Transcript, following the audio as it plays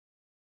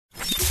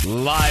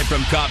Live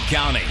from Cobb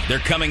County, they're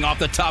coming off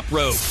the top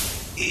rope.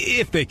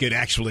 If they could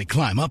actually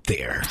climb up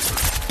there.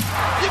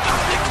 You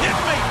gotta be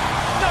kidding me!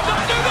 No,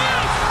 don't do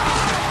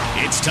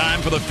this! It's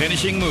time for the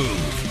Finishing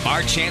Move,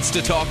 our chance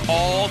to talk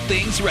all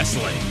things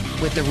wrestling.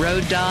 With the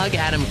Road Dogg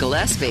Adam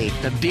Gillespie,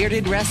 the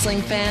bearded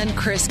wrestling fan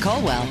Chris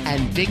Culwell,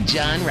 and Big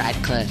John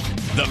Radcliffe.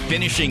 The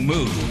Finishing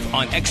Move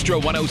on Extra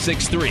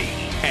 106.3,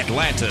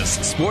 Atlanta's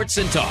Sports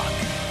and Talk.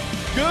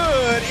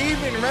 Good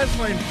evening,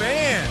 wrestling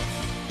fans.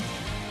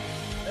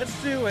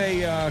 Let's do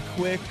a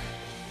quick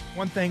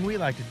one thing we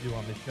like to do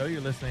on the show. You're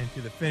listening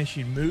to the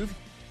Finishing Move.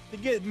 To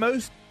get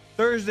most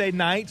Thursday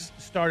nights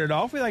started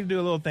off, we like to do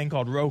a little thing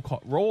called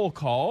roll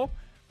call,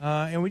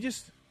 and we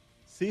just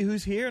see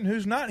who's here and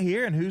who's not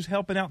here, and who's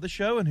helping out the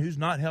show and who's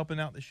not helping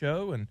out the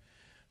show, and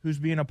who's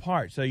being a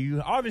part. So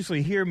you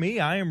obviously hear me.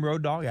 I am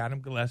Road Dogg Adam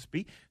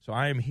Gillespie, so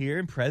I am here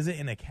and present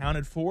and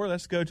accounted for.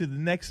 Let's go to the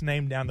next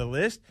name down the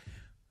list.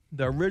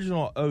 The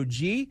original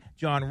OG,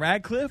 John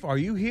Radcliffe. Are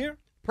you here?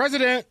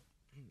 President.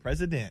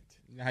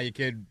 How you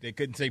they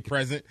couldn't say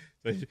present.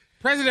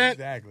 President.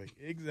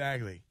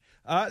 Exactly.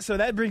 So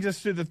that brings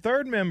us to the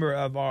third member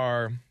of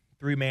our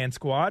three-man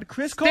squad,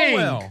 Chris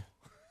Culwell.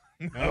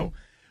 No.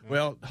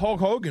 Well, Hulk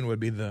Hogan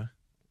would be the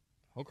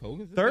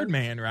third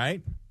man,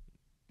 right?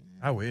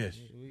 I wish.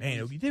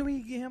 Man, did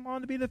we get him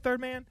on to be the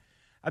third man?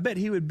 I bet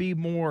he would be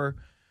more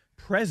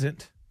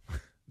present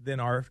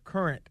than our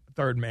current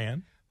third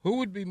man. Who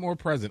would be more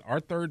present, our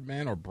third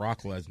man or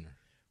Brock Lesnar?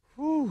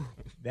 Whew,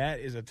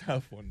 that is a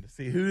tough one to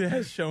see. Who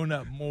has shown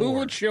up more? Who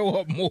would show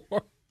up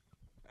more?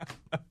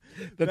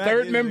 The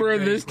third member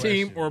of this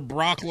team or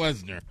Brock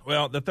Lesnar?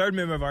 Well, the third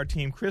member of our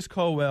team, Chris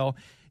Culwell,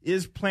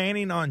 is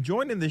planning on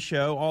joining the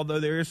show, although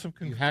there is some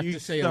confusion. You have to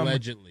say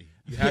allegedly.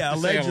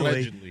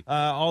 Allegedly.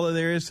 Although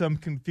there is some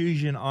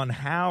confusion on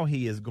how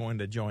he is going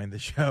to join the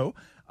show.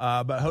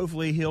 But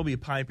hopefully he'll be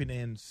piping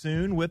in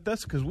soon with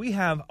us because we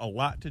have a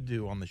lot to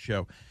do on the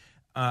show.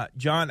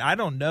 John, I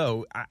don't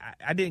know.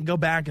 I didn't go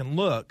back and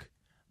look,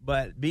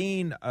 but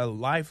being a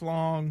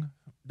lifelong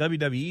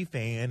WWE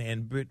fan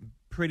and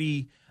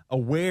pretty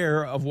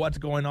aware of what's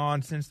going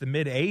on since the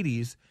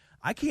mid-'80s,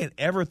 I can't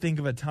ever think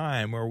of a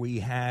time where we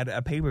had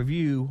a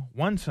pay-per-view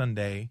one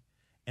Sunday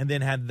and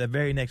then had the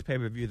very next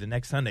pay-per-view the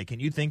next Sunday. Can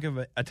you think of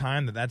a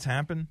time that's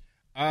happened?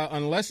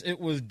 Unless it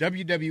was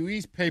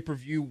WWE's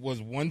pay-per-view was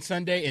one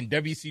Sunday and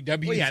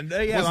WCW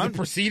was the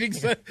preceding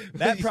Sunday.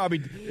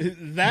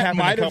 That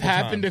might have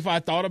happened if I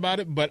thought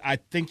about it, but I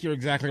think you're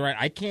exactly right.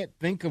 I can't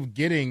think of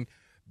getting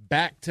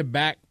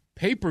back-to-back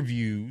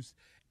pay-per-views,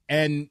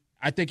 and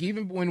I think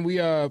even when we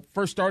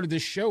first started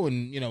this show,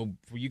 and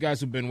for you guys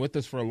who've been with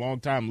us for a long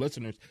time,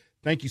 listeners,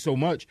 thank you so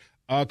much,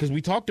 because we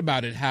talked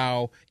about it,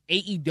 how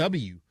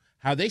AEW,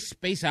 how they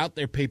space out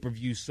their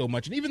pay-per-views so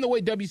much. And even the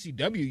way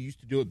WCW used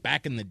to do it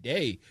back in the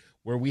day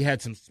where we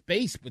had some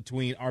space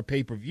between our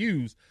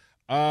pay-per-views,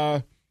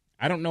 I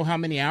don't know how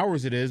many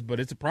hours it is,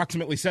 but it's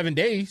approximately 7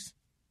 days.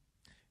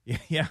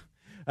 Yeah.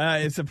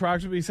 It's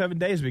approximately 7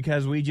 days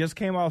because we just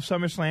came off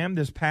SummerSlam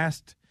this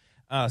past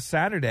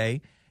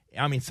Sunday.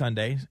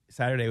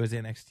 Saturday was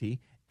NXT.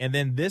 And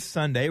then this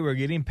Sunday we're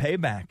getting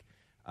Payback.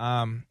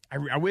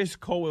 I wish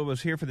Colwell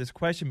was here for this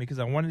question because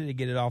I wanted to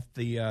get it off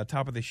the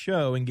top of the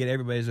show and get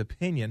everybody's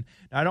opinion.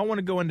 Now, I don't want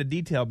to go into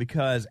detail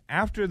because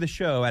after the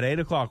show at 8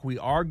 o'clock, we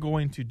are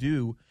going to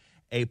do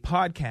a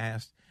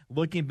podcast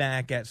looking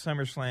back at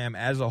SummerSlam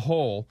as a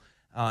whole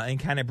and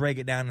kind of break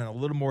it down in a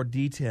little more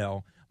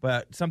detail.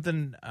 But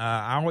something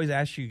I always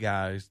ask you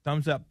guys,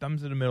 thumbs up,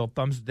 thumbs in the middle,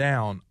 thumbs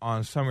down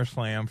on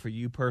SummerSlam for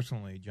you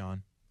personally,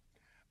 John.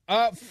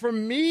 For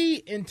me,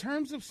 in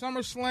terms of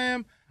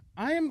SummerSlam,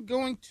 I am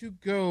going to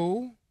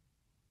go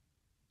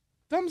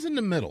thumbs in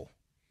the middle.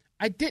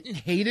 I didn't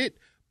hate it,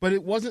 but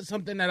it wasn't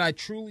something that I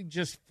truly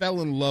just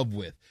fell in love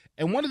with.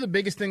 And one of the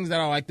biggest things that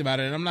I liked about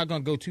it, and I'm not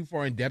going to go too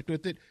far in depth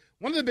with it,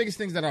 one of the biggest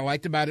things that I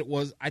liked about it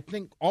was I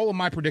think all of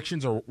my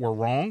predictions were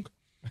wrong.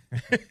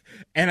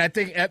 And I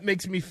think that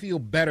makes me feel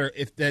better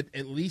if that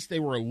at least they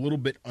were a little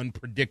bit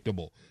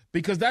unpredictable.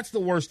 Because that's the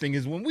worst thing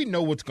is when we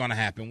know what's going to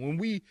happen, when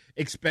we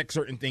expect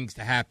certain things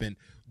to happen,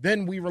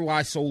 then we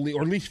rely solely,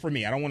 or at least for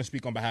me, I don't want to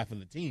speak on behalf of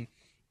the team,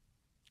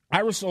 I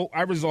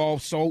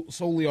resolve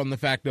solely on the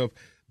fact of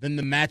then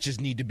the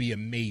matches need to be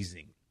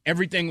amazing.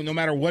 Everything, no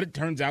matter what it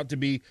turns out to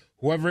be,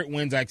 whoever it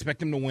wins, I expect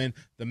them to win.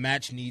 The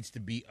match needs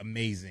to be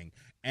amazing.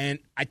 And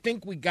I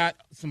think we got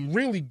some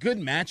really good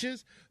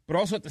matches, but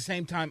also at the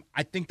same time,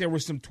 I think there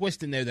was some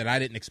twist in there that I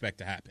didn't expect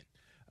to happen.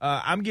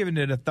 I'm giving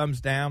it a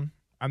thumbs down.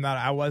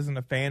 I wasn't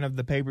a fan of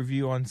the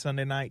pay-per-view on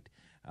Sunday night.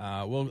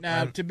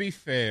 To be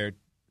fair,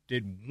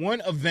 did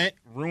one event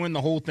ruin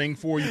the whole thing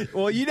for you?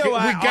 Well, we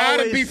got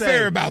to be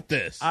fair about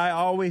this. I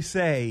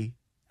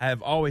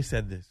have always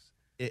said this.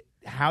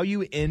 How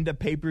you end a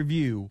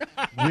pay-per-view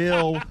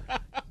will,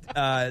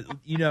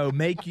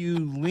 make you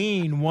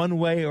lean one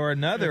way or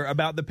another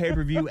about the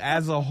pay-per-view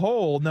as a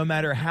whole, no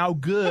matter how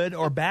good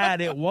or bad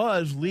it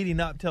was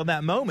leading up till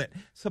that moment.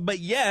 So, but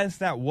yes,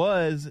 that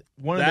was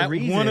one of the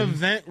reasons. That one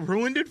event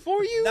ruined it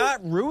for you?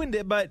 Not ruined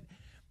it, but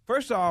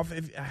first off,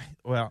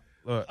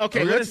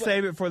 Okay, we're going to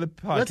save it for the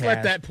podcast. Let's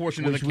let that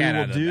portion of the cat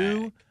out of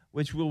the bag.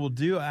 Which we will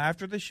do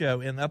after the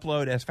show and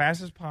upload as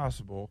fast as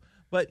possible.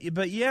 But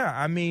yeah,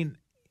 I mean,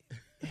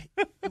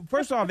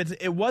 first off,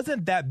 it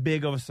wasn't that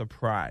big of a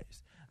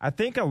surprise. I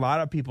think a lot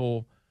of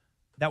people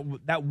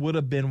that would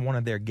have been one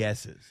of their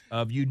guesses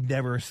of you'd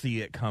never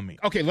see it coming.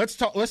 Okay, let's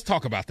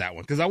talk about that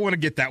one because I want to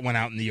get that one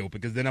out in the open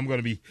because then I'm going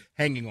to be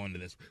hanging on to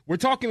this. We're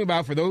talking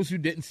about, for those who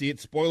didn't see it,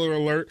 spoiler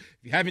alert, if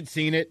you haven't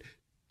seen it,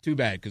 too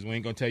bad because we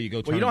ain't going to tell you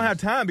go turn. Well, you don't have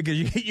time because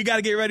you got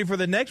to get ready for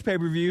the next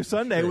pay-per-view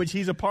Sunday, which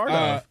he's a part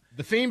of.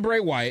 The Fiend Bray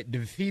Wyatt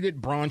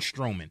defeated Braun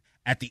Strowman.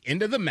 At the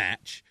end of the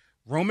match,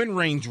 Roman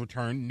Reigns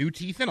returned, new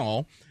teeth and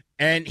all,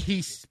 and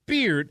he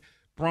speared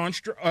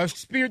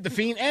the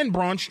Fiend and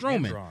Braun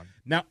Strowman.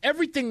 Now,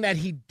 everything that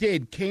he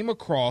did came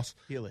across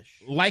heelish,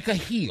 like a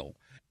heel.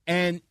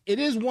 And it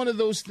is one of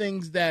those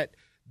things that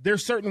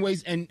there's certain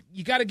ways, and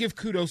you got to give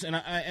kudos, and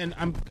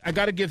I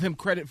got to give him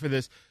credit for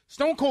this.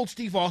 Stone Cold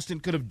Steve Austin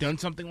could have done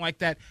something like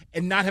that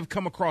and not have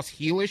come across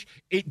heelish.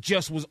 It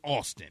just was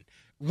Austin.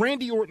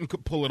 Randy Orton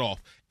could pull it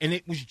off, and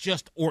it was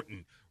just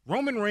Orton.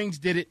 Roman Reigns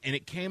did it, and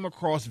it came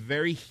across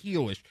very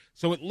heelish.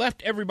 So it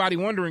left everybody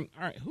wondering,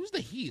 all right, who's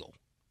the heel?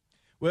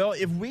 Well,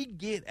 if we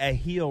get a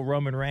heel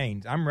Roman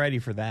Reigns, I'm ready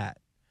for that.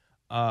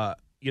 I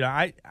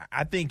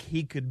think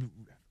he could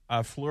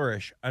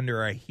flourish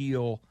under a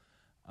heel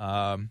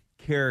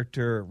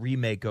character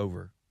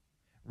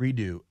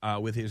redo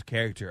with his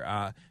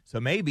character. So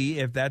maybe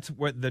if that's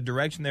what the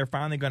direction they're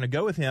finally going to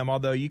go with him,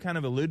 although you kind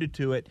of alluded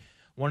to it,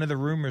 one of the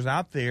rumors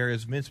out there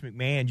is Vince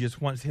McMahon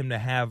just wants him to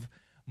have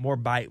more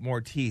bite,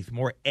 more teeth,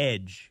 more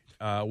edge,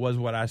 was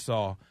what I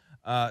saw.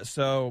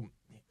 So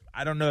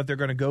I don't know if they're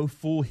going to go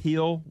full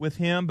heel with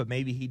him, but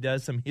maybe he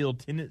does some heel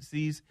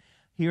tendencies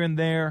here and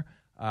there.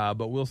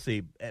 But we'll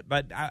see.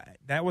 But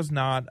that was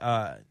not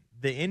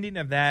the ending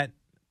of that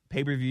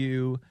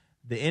pay-per-view.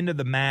 The end of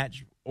the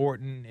match,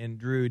 Orton and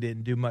Drew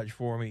didn't do much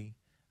for me.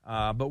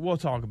 But we'll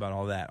talk about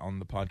all that on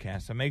the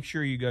podcast. So make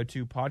sure you go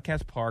to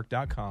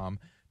podcastpark.com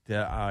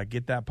to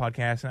get that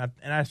podcast.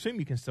 And I assume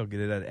you can still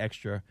get it at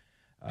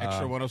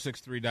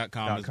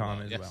extra1063.com as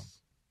well. Yes.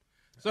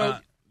 So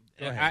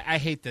I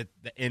hate the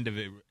end of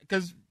it,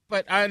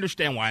 but I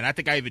understand why. And I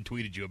think I even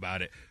tweeted you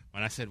about it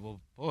when I said,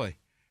 well, boy,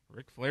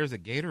 Ric Flair's a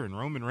Gator and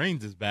Roman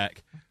Reigns is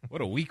back.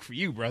 What a week for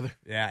you, brother.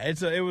 Yeah,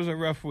 it was a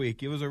rough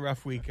week. It was a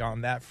rough week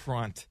on that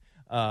front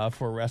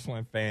for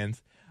wrestling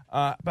fans.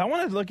 But I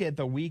want to look at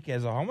the week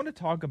as a whole. I want to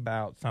talk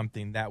about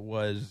something that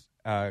was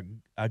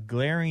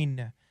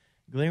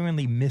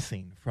glaringly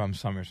missing from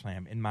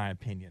SummerSlam, in my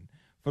opinion.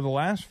 For the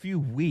last few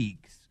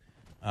weeks,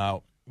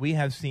 we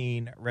have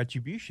seen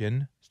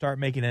Retribution start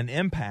making an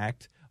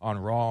impact on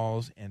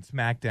Raws and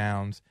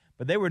SmackDowns,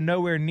 but they were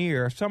nowhere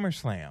near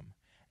SummerSlam.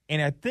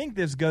 And I think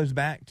this goes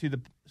back to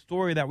the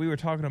story that we were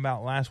talking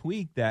about last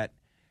week, that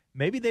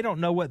maybe they don't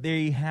know what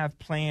they have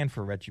planned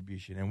for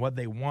Retribution and what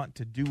they want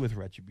to do with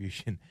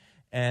Retribution.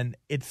 And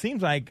it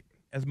seems like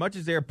as much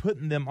as they're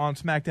putting them on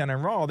SmackDown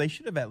and Raw, they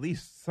should have at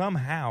least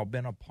somehow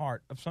been a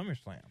part of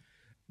SummerSlam.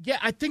 Yeah,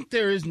 I think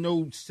there is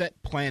no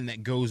set plan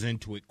that goes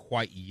into it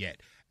quite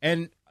yet.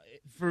 And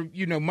for,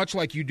 much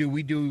like you do,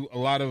 we do a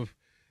lot of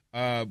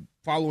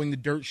following the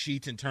dirt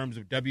sheets in terms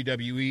of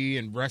WWE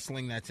and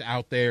wrestling that's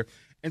out there.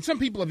 And some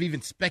people have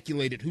even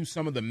speculated who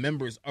some of the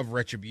members of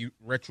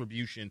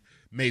Retribution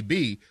may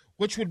be,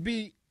 which would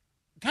be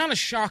kind of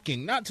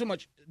shocking. Not so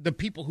much the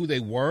people who they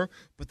were,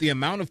 but the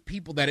amount of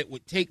people that it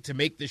would take to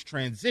make this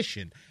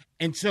transition.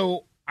 And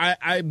so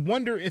I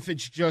wonder if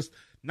it's just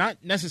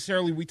not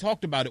necessarily, we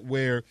talked about it,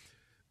 where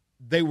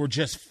they were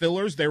just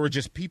fillers. They were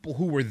just people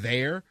who were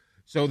there.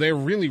 So they're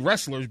really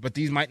wrestlers, but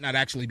these might not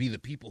actually be the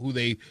people who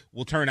they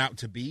will turn out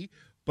to be.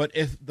 But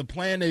if the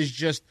plan is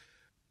just,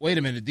 wait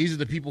a minute, these are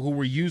the people who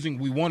we're using,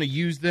 we want to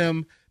use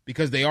them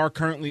because they are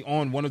currently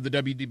on one of the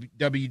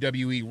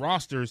WWE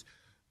rosters,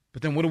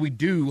 but then what do we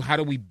do? How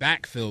do we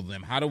backfill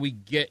them? How do we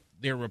get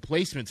their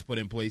replacements put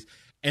in place?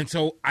 And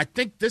so I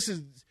think this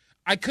is,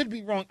 I could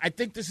be wrong, I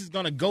think this is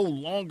going to go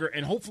longer,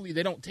 and hopefully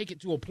they don't take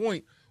it to a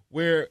point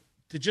where,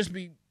 to just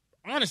be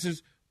honest,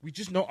 is we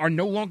just are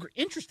no longer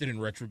interested in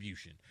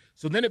Retribution.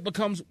 So then it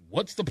becomes,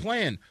 what's the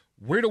plan?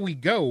 Where do we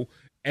go?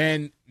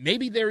 And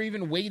maybe they're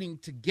even waiting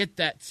to get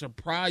that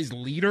surprise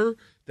leader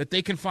that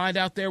they can find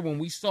out there. When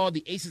we saw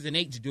the Aces and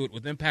Eights do it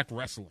with Impact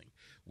Wrestling,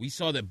 we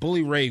saw that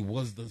Bully Ray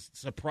was the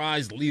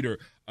surprise leader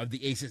of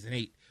the Aces and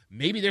Eight.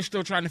 Maybe they're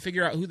still trying to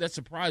figure out who that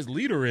surprise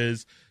leader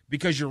is,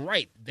 because you're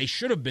right. They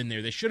should have been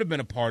there. They should have been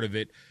a part of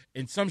it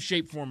in some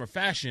shape, form, or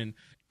fashion.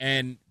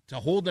 And to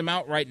hold them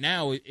out right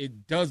now,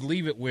 it does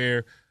leave it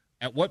where,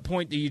 at what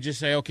point do you just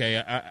say,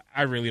 okay,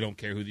 I really don't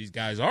care who these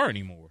guys are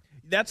anymore?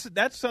 That's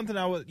something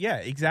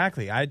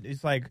exactly.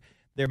 It's like,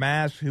 they're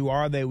masked. Who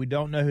are they? We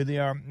don't know who they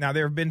are. Now,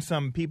 there have been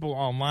some people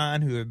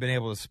online who have been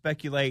able to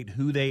speculate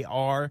who they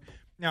are.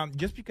 Now,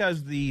 just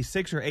because the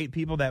 6 or 8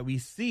 people that we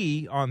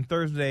see on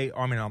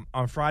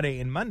on Friday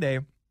and Monday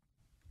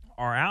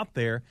are out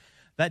there,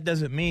 that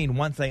doesn't mean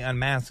once they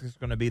unmask, it's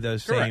going to be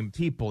those Correct. same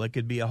people. It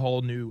could be a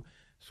whole new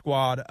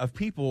squad of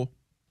people.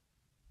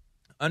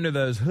 under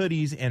those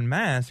hoodies and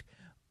masks.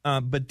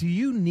 But do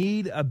you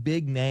need a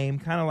big name,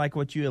 kind of like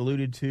what you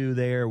alluded to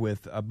there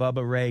with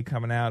Bubba Ray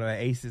coming out of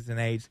Aces and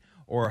Eights,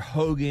 or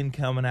Hogan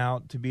coming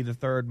out to be the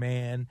third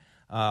man?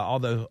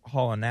 Although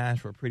Hall and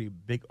Nash were pretty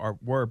big, or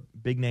were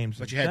big names.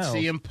 But themselves.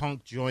 you had CM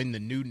Punk join the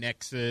new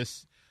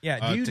Nexus. Yeah,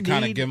 to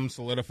kind of give them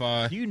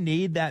solidify. Do you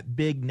need that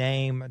big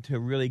name to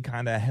really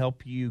kind of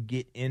help you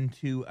get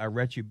into a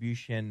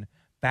Retribution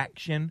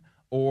faction,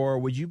 or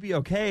would you be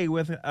okay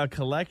with a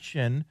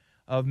collection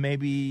of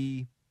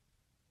maybe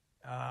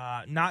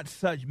not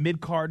such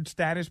mid-card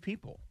status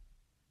people?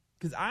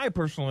 Because I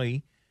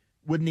personally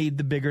would need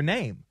the bigger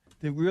name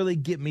to really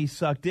get me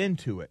sucked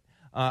into it.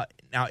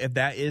 Now, if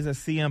that is a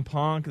CM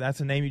Punk, that's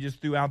a name you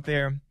just threw out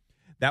there,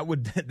 that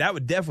would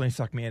definitely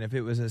suck me in if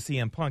it was a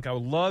CM Punk. I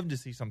would love to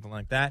see something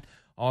like that,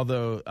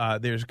 although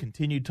there's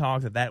continued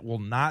talk that will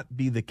not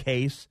be the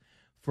case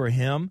for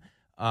him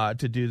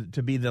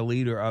to be the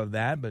leader of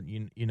that. But,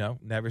 you know,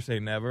 never say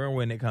never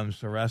when it comes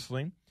to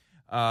wrestling.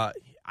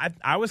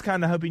 I was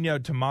kind of hoping,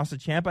 Tommaso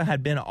Ciampa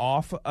had been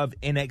off of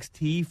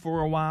NXT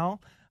for a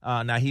while.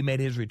 Now, he made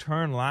his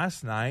return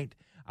last night.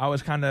 I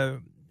was kind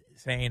of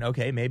saying,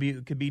 okay, maybe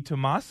it could be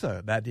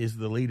Tommaso that is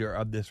the leader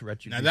of this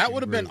Retribution. Now, that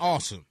would have been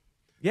awesome.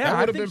 Yeah, that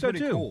would have been so pretty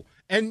too. cool.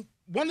 And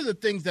one of the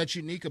things that's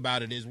unique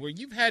about it is where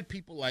you've had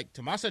people like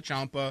Tommaso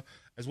Ciampa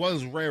as well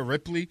as Rhea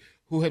Ripley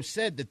who have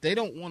said that they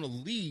don't want to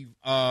leave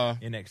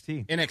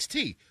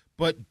NXT.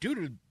 But due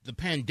to the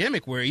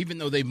pandemic, where even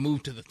though they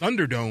moved to the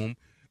Thunderdome,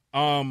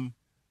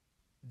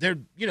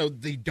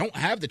 they don't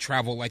have the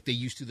travel like they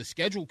used to. The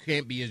schedule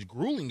can't be as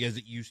grueling as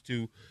it used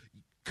to.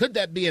 Could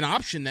that be an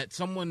option that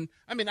someone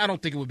 – I mean, I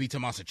don't think it would be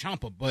Tommaso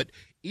Ciampa, but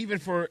even,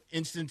 for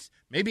instance,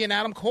 maybe an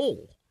Adam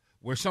Cole,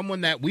 where someone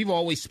that we've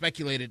always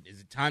speculated,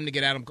 is it time to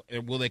get Adam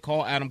 – will they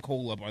call Adam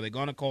Cole up? Are they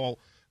going to call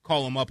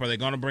him up? Are they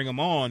going to bring him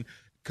on?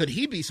 Could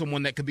he be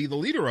someone that could be the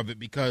leader of it?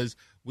 Because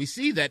we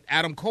see that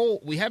Adam Cole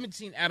 – we haven't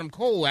seen Adam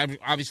Cole.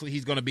 Obviously,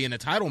 he's going to be in a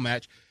title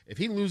match. If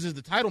he loses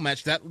the title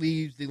match, that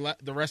leaves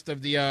the rest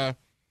of the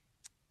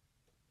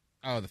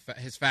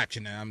his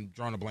faction. I'm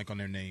drawing a blank on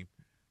their name.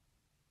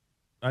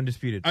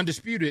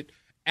 Undisputed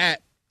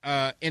at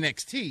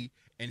NXT,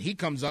 and he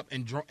comes up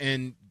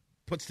and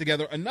puts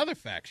together another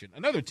faction,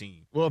 another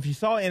team. Well, if you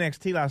saw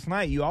NXT last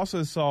night, you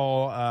also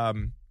saw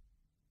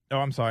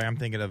I'm sorry, I'm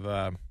thinking of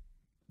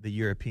the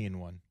European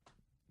one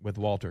with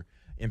Walter,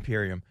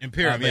 Imperium,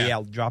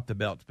 yeah, dropped the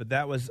belts. But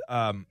that was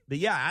but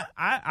yeah,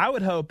 I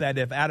would hope that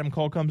if Adam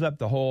Cole comes up,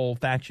 the whole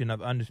faction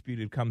of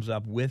Undisputed comes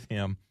up with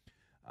him,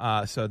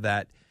 so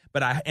that.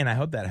 But I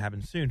hope that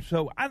happens soon.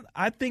 So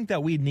I think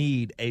that we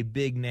need a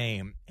big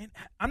name. And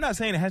I'm not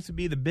saying it has to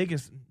be the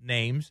biggest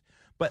names,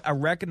 but a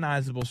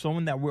recognizable,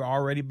 someone that we're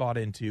already bought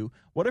into.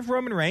 What if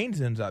Roman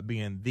Reigns ends up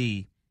being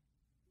the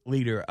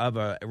leader of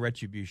a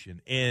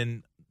Retribution?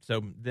 And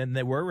so then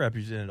they were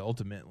represented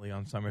ultimately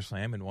on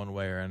SummerSlam in one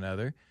way or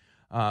another.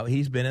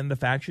 He's been in the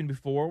faction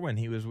before when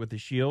he was with the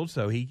Shield,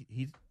 so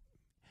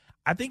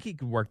I think he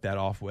could work that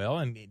off well,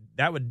 and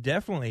that would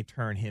definitely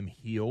turn him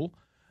heel.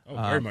 Oh,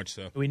 very much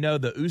so. We know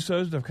the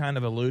Usos have kind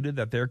of alluded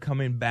that they're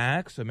coming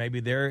back, so maybe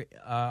they're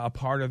a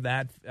part of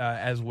that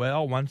as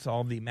well once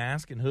all the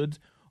masks and hoods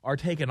are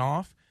taken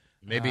off.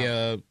 Maybe,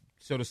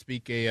 so to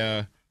speak,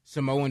 a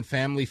Samoan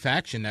family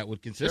faction that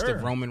would consist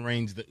of Roman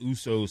Reigns, the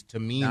Usos,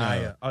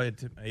 Tamina.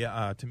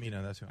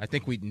 Tamina, that's right. I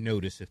think we'd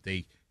notice if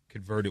they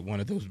converted one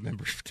of those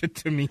members to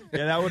Tamina.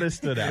 Yeah, that would have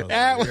stood out.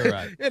 You're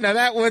right.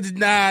 That was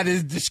not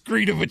as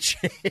discreet of a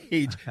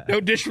change.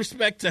 No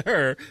disrespect to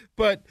her,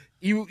 but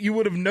you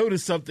would have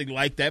noticed something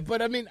like that.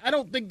 But, I mean, I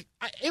don't think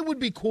 – it would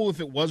be cool if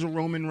it was a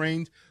Roman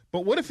Reigns,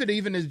 but what if it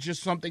even is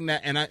just something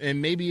that –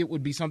 and maybe it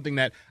would be something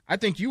that I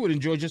think you would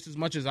enjoy just as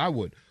much as I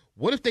would.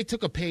 What if they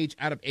took a page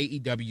out of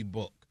AEW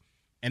book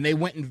and they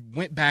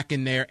went back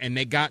in there and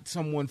they got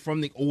someone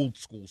from the old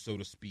school, so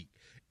to speak,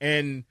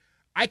 and –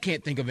 I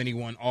can't think of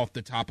anyone off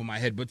the top of my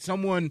head, but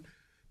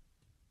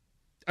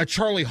a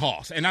Charlie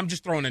Haas, and I'm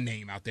just throwing a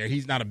name out there.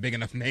 He's not a big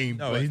enough name.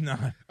 No, he's not.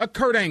 A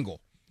Kurt Angle.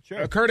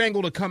 Sure. A Kurt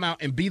Angle to come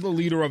out and be the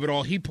leader of it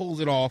all. He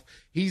pulls it off.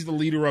 He's the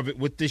leader of it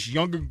with this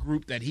younger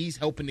group that he's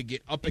helping to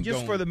get up and just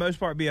going. For the most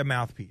part, be a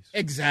mouthpiece.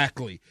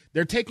 Exactly.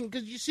 They're taking,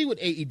 because you see what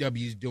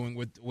AEW is doing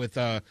with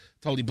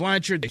Tully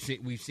Blanchard.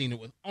 We've seen it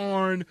with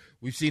Arn.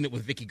 We've seen it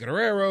with Vicky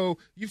Guerrero.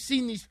 You've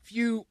seen these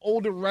few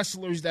older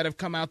wrestlers that have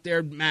come out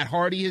there. Matt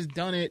Hardy has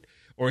done it.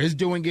 Or is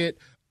doing it.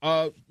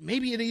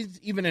 Maybe it is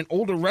even an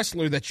older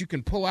wrestler that you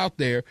can pull out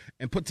there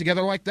and put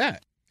together like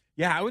that.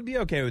 Yeah, I would be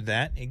okay with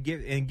that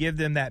and give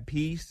them that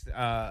piece.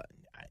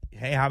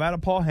 Hey, how about a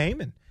Paul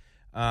Heyman?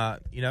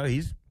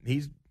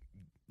 He's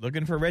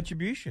looking for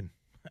retribution.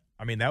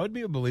 I mean, that would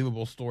be a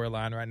believable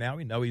storyline right now.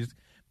 We know he's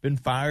been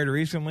fired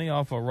recently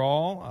off of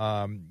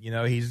Raw.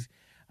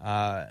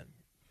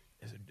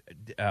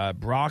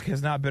 Brock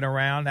has not been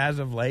around as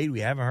of late.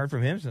 We haven't heard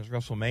from him since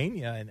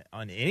WrestleMania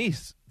on any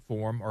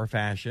form or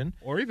fashion.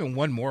 Or even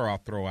one more I'll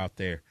throw out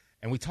there,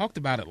 and we talked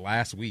about it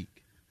last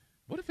week.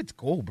 What if it's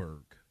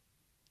Goldberg?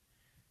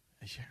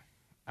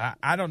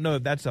 I don't know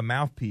if that's a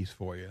mouthpiece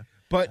for you.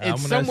 But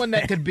it's someone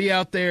that could be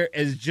out there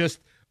as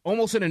just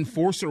almost an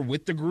enforcer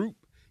with the group.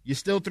 You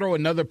still throw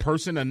another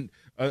person,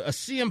 a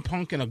CM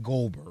Punk and a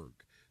Goldberg.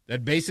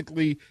 That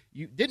basically,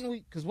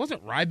 because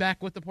wasn't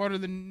Ryback with the part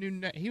of the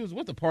new, he was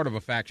with the part of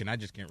a faction. I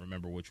just can't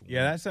remember which one.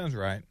 Yeah, that sounds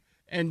right.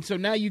 And so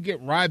now you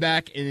get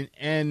Ryback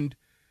and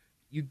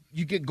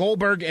you get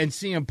Goldberg and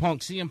CM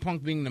Punk. CM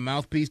Punk being the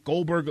mouthpiece.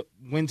 Goldberg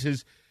wins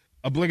his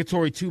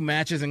obligatory 2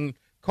 matches, and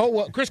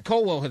Chris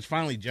Colwell has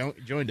finally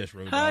joined us.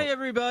 Road Hi, Dogg.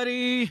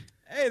 everybody.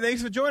 Hey,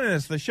 thanks for joining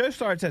us. The show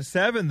starts at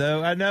 7,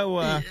 though. I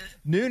know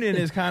Noonan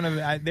is kind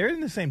of they're in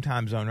the same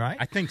time zone, right?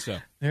 I think so.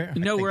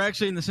 No, we're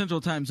actually in the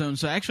Central Time Zone,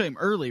 so actually I'm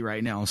early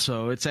right now,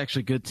 so it's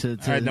actually good to All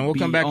right, then we'll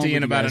come back to you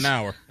in about an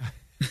hour.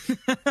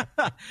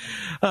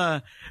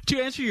 To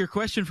answer your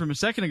question from a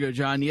second ago,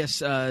 John,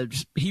 yes,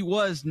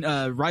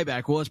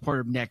 Ryback was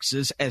part of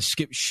Nexus as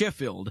Skip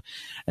Sheffield,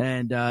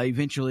 and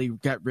eventually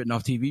got written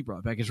off TV,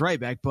 brought back as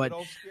Ryback. But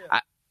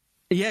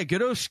yeah,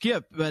 good old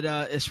Skip. But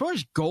as far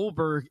as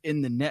Goldberg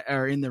in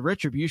the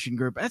Retribution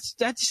group,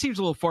 that seems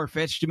a little far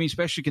fetched to me,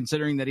 especially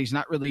considering that he's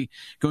not really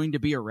going to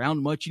be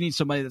around much. You need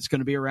somebody that's going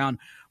to be around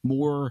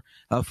more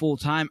full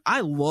time.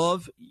 I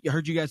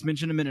heard you guys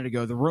mention a minute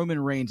ago the Roman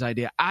Reigns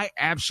idea. I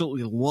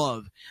absolutely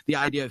love the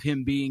idea of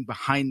him being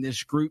behind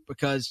this group,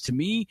 because to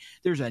me,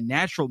 there's a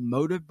natural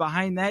motive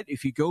behind that.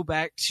 If you go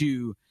back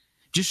to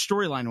just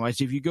storyline wise,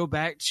 if you go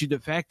back to the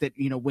fact that,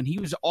 when he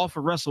was off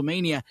of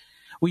WrestleMania,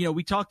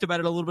 we talked about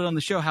it a little bit on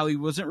the show, how he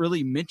wasn't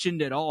really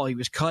mentioned at all. He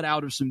was cut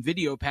out of some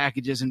video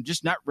packages and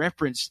just not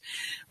referenced.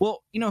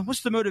 Well,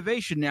 what's the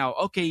motivation now?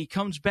 Okay, he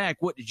comes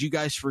back. What, did you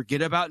guys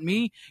forget about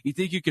me? You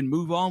think you can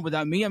move on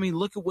without me? I mean,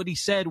 look at what he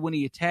said when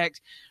he attacked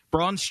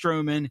Braun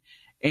Strowman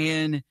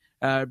and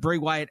Bray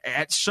Wyatt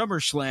at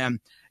SummerSlam.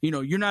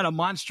 You're not a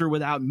monster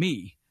without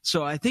me.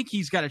 So I think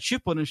he's got a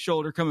chip on his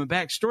shoulder coming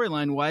back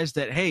storyline-wise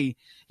that, hey,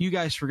 you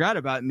guys forgot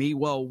about me.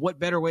 Well, what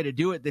better way to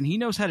do it than he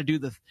knows how to do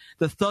the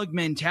thug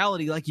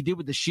mentality like he did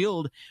with the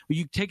Shield, where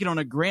you take it on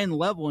a grand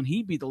level and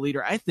he'd be the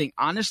leader. I think,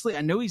 honestly,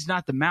 I know he's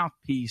not the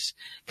mouthpiece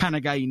kind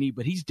of guy you need,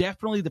 but he's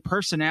definitely the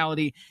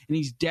personality, and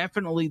he's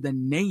definitely the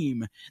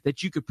name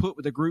that you could put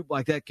with a group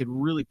like that could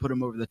really put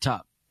him over the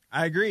top.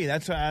 I agree.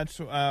 That's I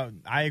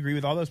agree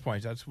with all those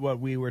points. That's what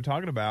we were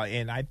talking about,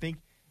 and I think,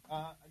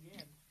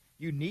 again,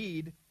 you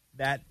need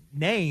that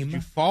name. Did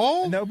you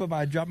fall? No, but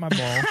I dropped my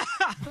ball.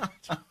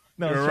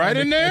 No, you're right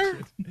in there.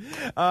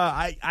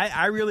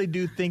 I really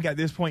do think at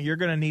this point you're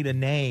going to need a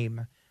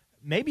name,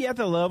 maybe at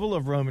the level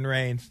of Roman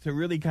Reigns, to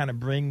really kind of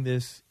bring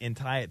this and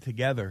tie it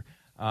together.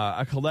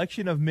 A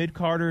collection of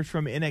mid-carders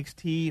from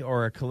NXT,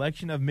 or a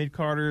collection of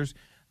mid-carders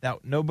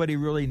that nobody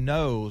really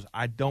knows,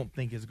 I don't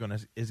think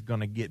is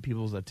gonna get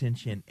people's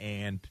attention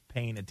and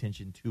paying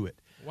attention to it.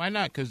 Why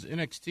not? Because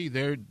NXT,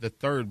 they're the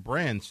third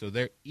brand, so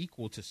they're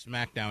equal to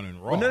SmackDown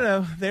and Raw. Well,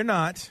 no, they're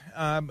not.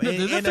 They're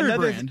the third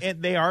brand.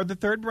 They are the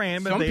third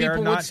brand, but Some they are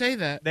people not, would say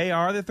that. They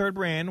are the third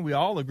brand. We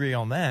all agree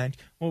on that.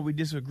 What we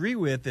disagree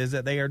with is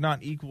that they are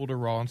not equal to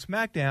Raw and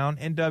SmackDown,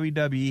 and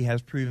WWE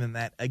has proven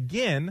that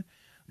again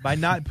by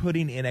not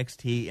putting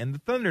NXT in the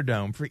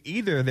Thunderdome for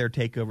either their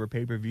TakeOver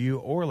pay-per-view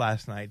or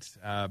last night's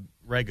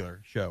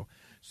regular show.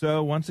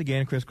 So, once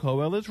again, Chris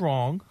Colwell is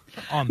wrong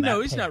on that.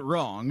 No, he's not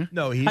wrong.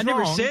 No, he's wrong. I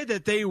never wrong. said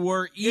that they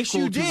were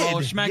equal to Raw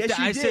or SmackDown. Yes,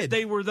 I said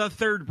they were the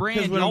third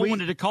brand. Y'all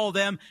wanted to call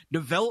them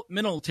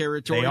developmental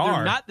territory.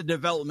 They're not the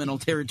developmental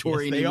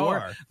territory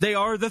anymore. They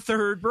are the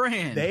third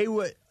brand. They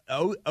would.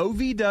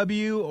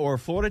 OVW or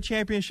Florida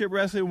Championship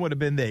Wrestling would have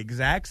been the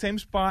exact same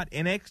spot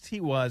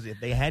NXT was if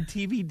they had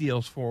TV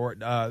deals for it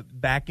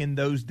back in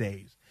those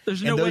days.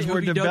 There's no way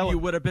OVW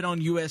would have been on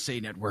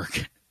USA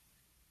Network.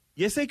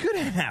 Yes, they could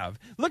have.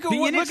 Look at the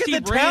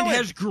NXT brand talent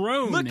has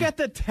grown. Look at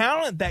the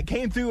talent that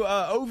came through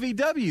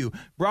OVW.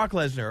 Brock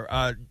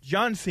Lesnar,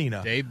 John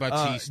Cena, Dave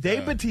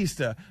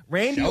Bautista,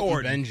 Randy Shelton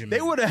Orton. Benjamin.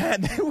 They would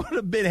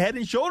have been head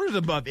and shoulders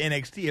above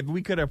NXT if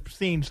we could have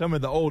seen some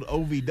of the old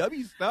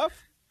OVW stuff.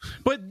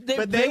 But they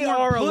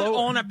were put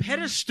on a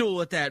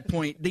pedestal at that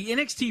point. The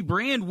NXT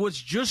brand was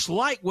just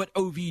like what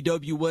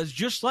OVW was,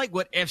 just like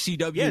what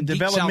FCW and Deep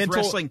South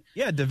Wrestling.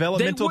 Yeah,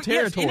 developmental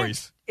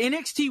territories. Yes,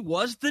 NXT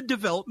was the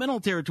developmental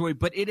territory,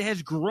 but it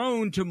has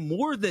grown to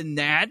more than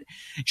that.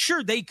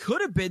 Sure, they could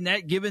have been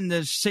that given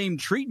the same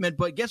treatment,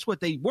 but guess what?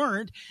 They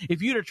weren't.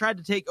 If you'd have tried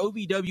to take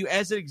OVW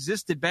as it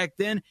existed back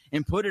then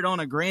and put it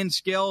on a grand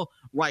scale,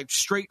 like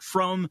straight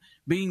from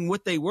being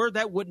what they were,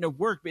 that wouldn't have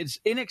worked.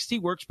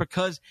 NXT works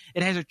because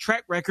it has a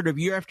track record of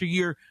year after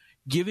year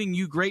giving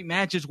you great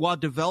matches while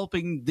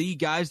developing the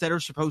guys that are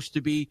supposed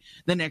to be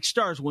the next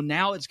stars. Well,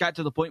 now it's got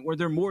to the point where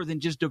they're more than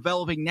just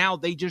developing. Now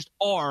they just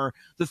are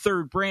the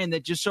third brand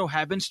that just so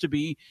happens to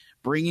be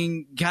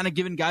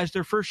giving guys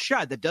their first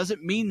shot. That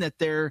doesn't mean that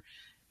they're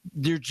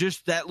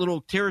just that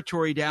little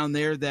territory down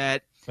there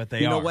that, but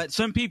you know what,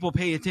 some people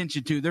pay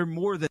attention to. They're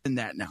more than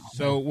that now.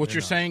 So what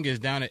you're saying is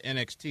down at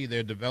NXT,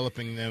 they're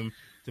developing them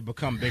to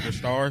become bigger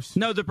stars?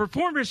 No, the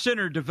Performance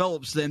Center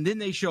develops them. Then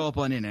they show up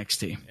on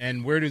NXT.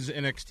 And where does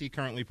NXT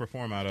currently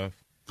perform out of?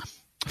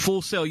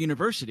 Full Sail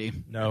University.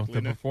 No,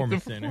 the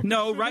Performance Center.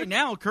 No, right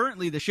now,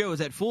 currently, the show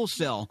is at Full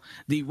Sail.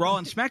 The Raw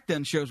and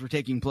SmackDown shows were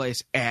taking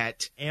place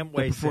at Amway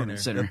the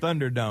Performance Center. The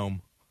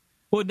Thunderdome.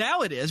 Well,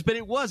 now it is, but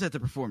it was at the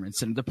Performance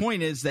Center. The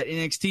point is that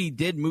NXT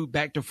did move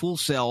back to Full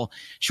Sail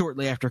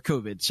shortly after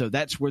COVID, so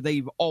that's where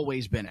they've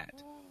always been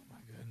at. Oh, my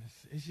goodness.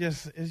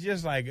 It's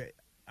just like,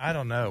 I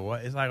don't know.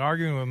 It's like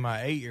arguing with my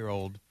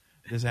 8-year-old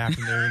this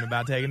afternoon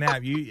about taking a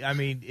nap.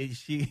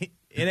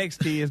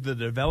 NXT is the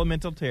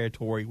developmental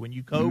territory. When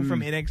you go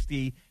from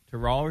NXT to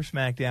Raw or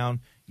SmackDown,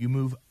 you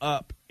move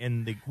up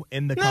in the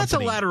company. That's a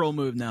lateral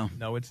move now.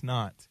 No, it's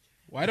not.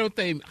 Why don't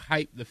they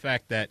hype the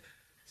fact that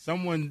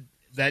someone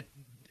that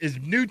is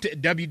new to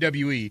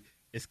WWE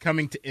is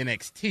coming to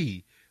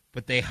NXT,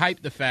 but they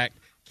hype the fact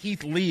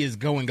Keith Lee is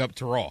going up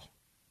to Raw?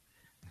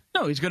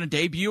 No, he's going to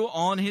debut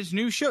on his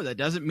new show. That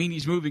doesn't mean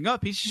he's moving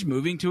up. He's just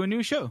moving to a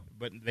new show.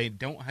 But they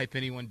don't hype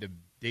anyone to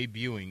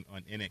debuting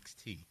on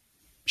NXT.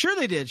 Sure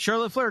they did.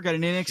 Charlotte Flair got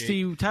an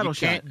NXT title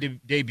shot. You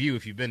can't debut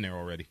if you've been there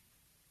already.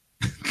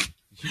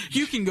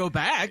 You can go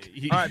back.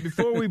 All right,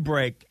 before we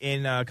break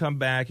and come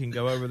back and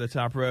go over the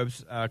top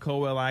ropes,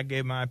 Colwell, I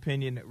gave my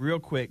opinion real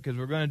quick because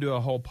we're going to do a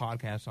whole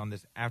podcast on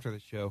this after the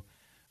show.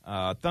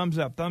 Thumbs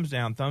up, thumbs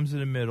down, thumbs in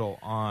the middle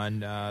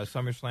on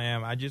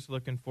SummerSlam. I'm just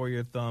looking for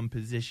your thumb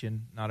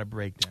position, not a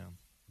breakdown.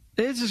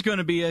 This is going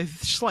to be a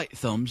slight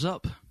thumbs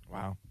up.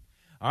 Wow.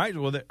 All right,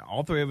 well,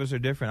 all three of us are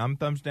different. I'm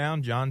thumbs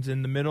down, John's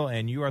in the middle,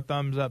 and you are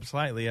thumbs up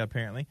slightly,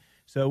 apparently.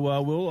 So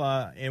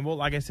we'll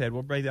like I said,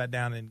 we'll break that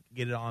down and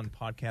get it on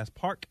Podcast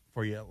Park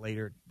for you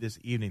later this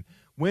evening.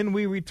 When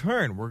we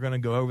return, we're going to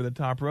go over the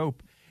top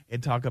rope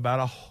and talk about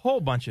a whole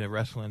bunch of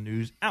wrestling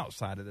news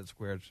outside of the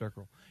squared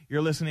circle.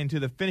 You're listening to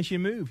the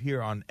Finishing Move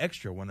here on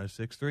Extra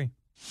 106.3.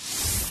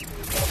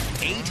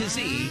 A to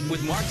Z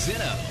with Mark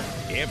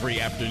Zinno. Every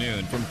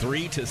afternoon from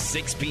 3 to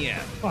 6 p.m.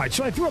 All right,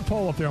 so I threw a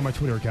poll up there on my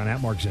Twitter account,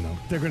 @MarkZinno.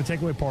 They're going to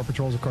take away Paw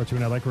Patrol as a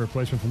cartoon. I'd like a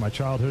replacement for my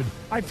childhood.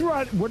 I threw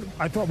out what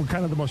I thought were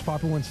kind of the most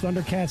popular ones: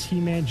 Thundercats,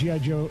 He-Man, G.I.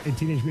 Joe, and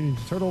Teenage Mutant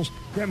Ninja Turtles.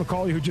 Grant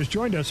McCauley, who just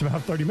joined us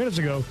about 30 minutes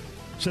ago,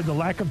 said the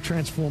lack of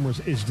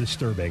Transformers is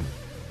disturbing.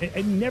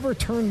 It never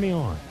turned me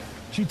on.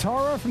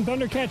 Cheetara from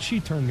Thundercats, she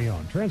turned me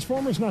on.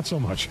 Transformers, not so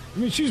much. I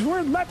mean, she's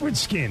wearing leopard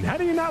skin. How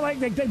do you not like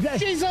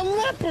that? She's a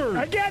leopard!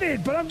 I get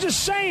it, but I'm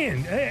just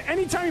saying.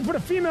 Anytime you put a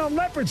female in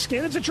leopard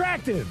skin, it's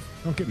attractive.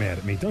 Don't get mad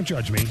at me. Don't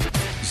judge me.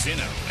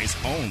 Zinno is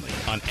only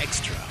on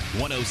Extra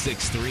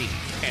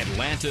 106.3,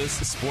 Atlanta's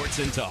Sports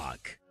and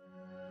Talk.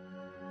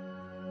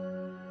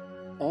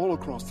 All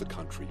across the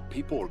country,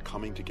 people are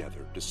coming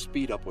together to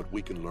speed up what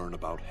we can learn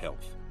about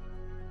health.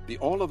 The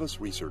All of Us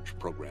Research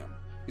Program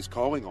is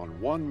calling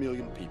on 1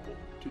 million people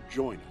to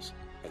join us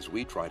as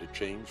we try to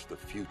change the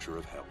future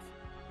of health.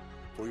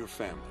 For your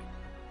family,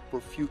 for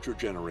future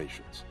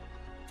generations,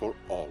 for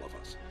all of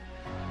us.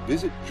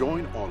 Visit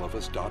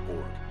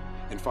joinallofus.org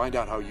and find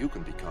out how you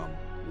can become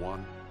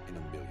 1 in a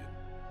million.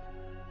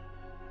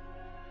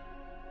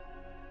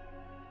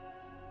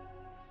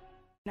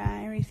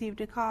 I received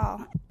a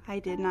call. I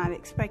did not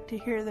expect to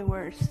hear the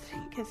worst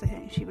because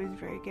she was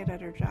very good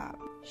at her job.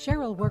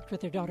 Cheryl worked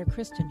with her daughter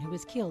Kristen, who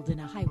was killed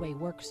in a highway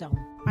work zone.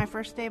 My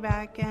first day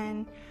back,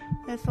 and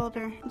this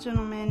older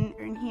gentleman,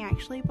 and he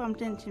actually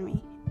bumped into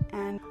me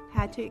and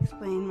had to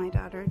explain my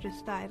daughter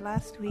just died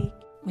last week.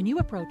 When you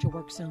approach a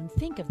work zone,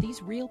 think of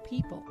these real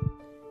people.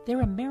 They're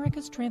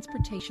America's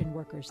transportation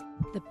workers,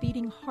 the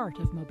beating heart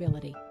of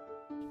mobility.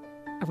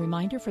 A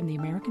reminder from the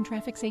American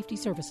Traffic Safety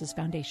Services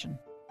Foundation.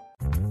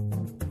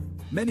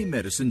 Many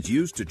medicines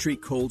used to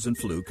treat colds and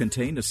flu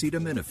contain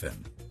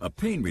acetaminophen, a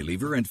pain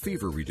reliever and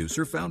fever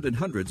reducer found in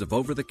hundreds of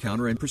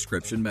over-the-counter and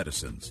prescription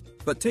medicines.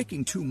 But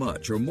taking too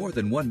much or more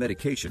than one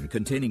medication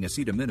containing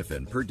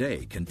acetaminophen per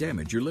day can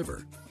damage your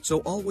liver. So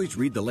always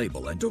read the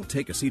label and don't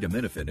take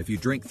acetaminophen if you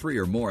drink 3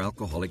 or more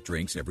alcoholic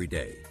drinks every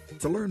day.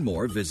 To learn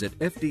more, visit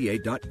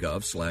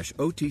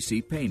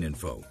fda.gov/OTC pain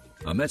info.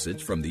 A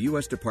message from the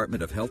U.S.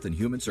 Department of Health and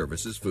Human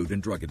Services Food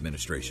and Drug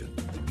Administration.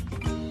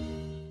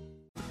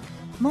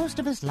 Most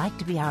of us like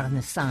to be out in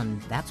the sun.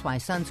 That's why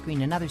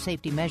sunscreen and other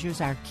safety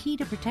measures are key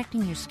to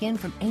protecting your skin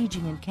from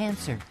aging and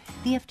cancer.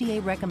 The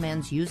FDA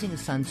recommends using a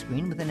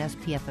sunscreen with an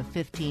SPF of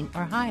 15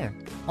 or higher.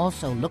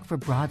 Also, look for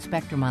broad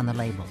spectrum on the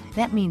label.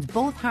 That means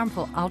both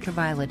harmful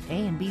ultraviolet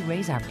A and B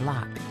rays are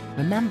blocked.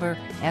 Remember,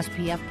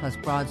 SPF plus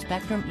broad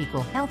spectrum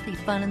equal healthy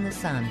fun in the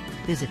sun.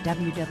 Visit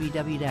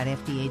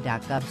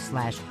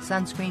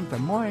www.fda.gov/sunscreen for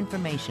more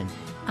information.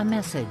 A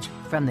message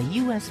from the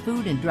U.S.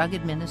 Food and Drug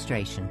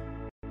Administration.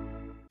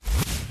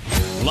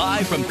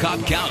 Live from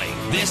Cobb County,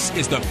 this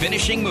is the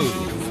Finishing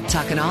Move.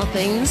 Talking all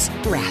things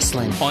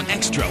wrestling on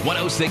Extra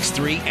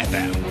 106.3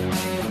 FM.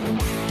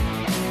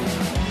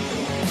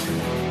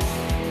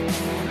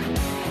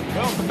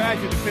 Welcome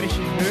back to the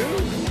Finishing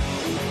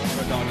Move.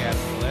 Our dog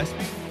Adam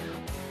Gillespie.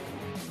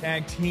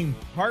 Tag team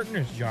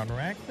partners John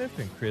Ratcliffe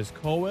and Chris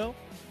Colwell.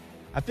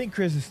 I think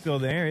Chris is still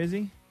there, is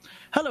he?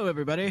 Hello,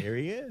 everybody. There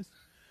he is.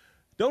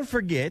 Don't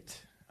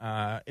forget,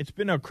 it's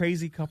been a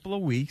crazy couple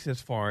of weeks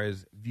as far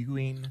as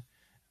viewing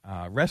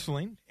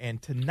wrestling,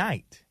 and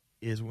tonight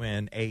is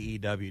when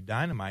AEW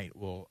Dynamite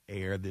will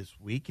air this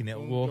week, and it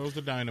will goes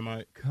the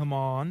Dynamite. come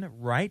on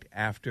right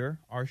after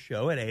our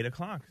show at 8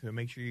 o'clock. So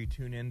make sure you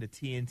tune in to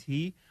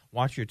TNT,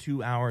 watch your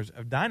 2 hours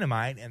of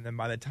Dynamite, and then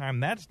by the time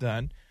that's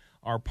done,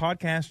 our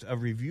podcast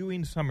of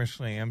reviewing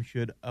SummerSlam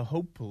should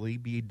hopefully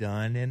be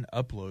done and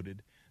uploaded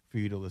for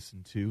you to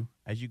listen to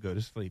as you go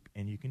to sleep,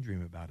 and you can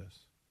dream about us.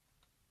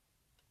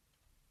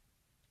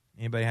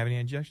 Anybody have any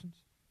objections?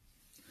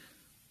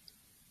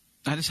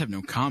 I just have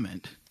no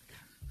comment.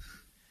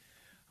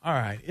 All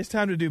right, it's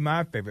time to do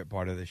my favorite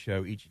part of the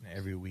show each and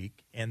every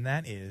week, and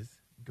that is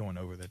going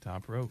over the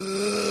top rope. What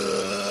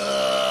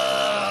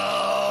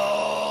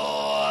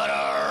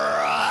a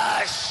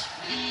rush!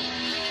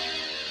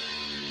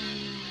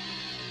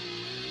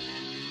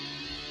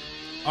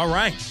 All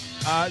right,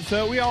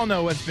 so we all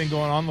know what's been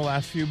going on the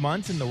last few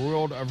months in the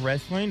world of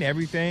wrestling.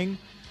 Everything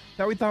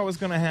that we thought was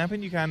going to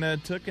happen, you kind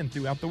of took and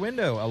threw out the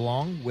window.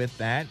 Along with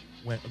that,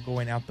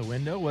 going out the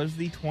window was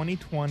the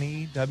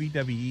 2020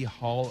 WWE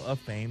Hall of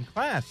Fame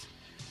class,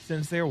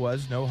 since there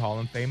was no Hall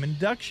of Fame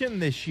induction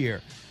this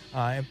year.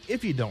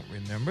 If you don't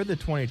remember, the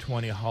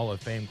 2020 Hall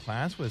of Fame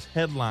class was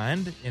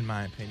headlined, in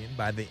my opinion,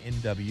 by the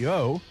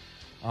NWO,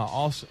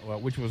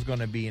 which was going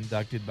to be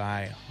inducted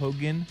by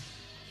Hogan,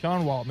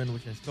 Sean Waltman,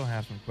 which I still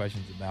have some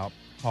questions about,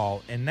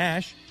 Hall and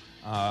Nash,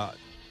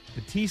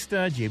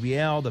 Batista,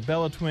 JBL, the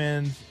Bella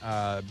Twins,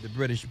 the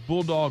British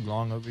Bulldog,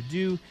 long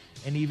overdue,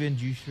 and even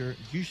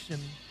Jushin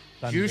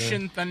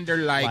Thunder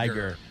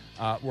Liger.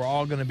 We're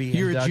all going to be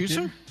You're inducted. a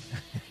juicer?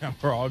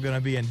 We're all going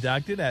to be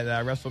inducted at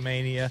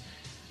WrestleMania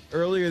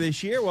earlier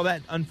this year. Well,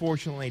 that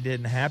unfortunately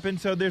didn't happen,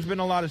 so there's been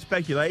a lot of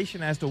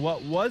speculation as to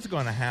what was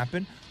going to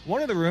happen.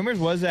 One of the rumors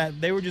was that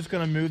they were just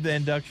going to move the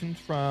inductions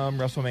from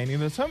WrestleMania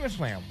to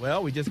SummerSlam.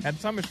 Well, we just had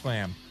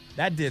SummerSlam.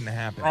 That didn't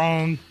happen.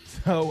 Wrong.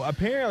 So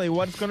apparently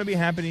what's going to be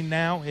happening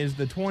now is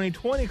the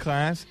 2020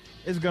 class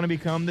is going to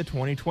become the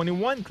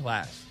 2021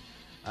 class.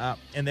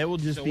 And they will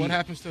just So be... what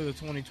happens to the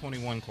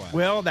 2021 class?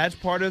 Well, that's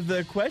part of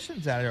the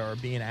questions that are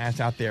being asked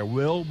out there.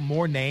 Will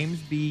more names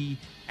be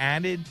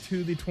added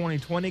to the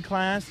 2020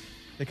 class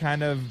to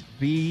kind of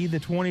be the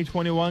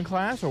 2021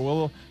 class, or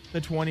will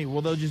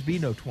there just be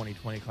no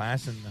 2020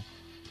 class and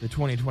the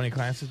 2020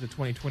 class is the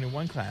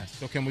 2021 class?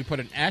 So can we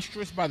put an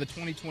asterisk by the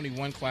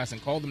 2021 class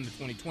and call them the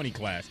 2020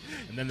 class?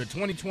 And then the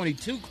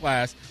 2022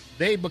 class,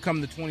 they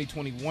become the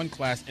 2021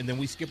 class, and then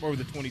we skip over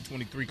the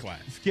 2023 class.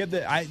 Skip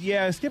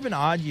an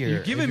odd year.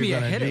 You're giving if me you're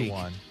a gonna do headache.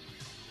 one.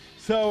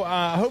 So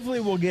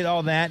hopefully we'll get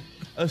all that,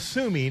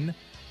 assuming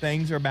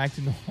things are back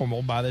to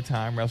normal by the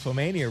time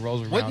WrestleMania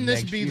rolls around. Wouldn't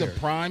this next be year. the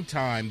prime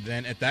time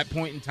then at that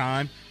point in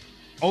time?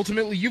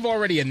 Ultimately, you've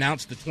already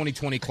announced the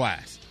 2020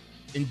 class.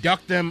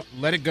 Induct them,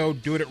 let it go,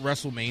 do it at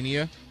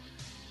WrestleMania.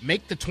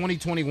 Make the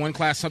 2021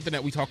 class something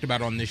that we talked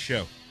about on this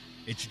show.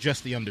 It's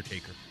just The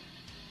Undertaker.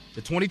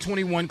 The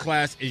 2021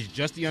 class is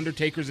just The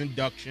Undertaker's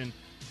induction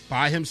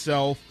by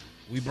himself.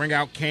 We bring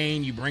out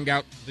Kane. You bring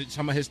out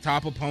some of his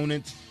top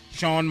opponents,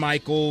 Shawn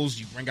Michaels.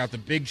 You bring out the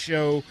Big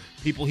Show,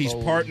 people he's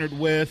partnered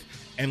with,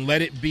 and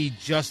let it be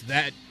just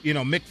that. You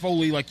know, Mick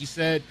Foley, like you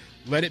said,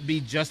 let it be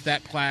just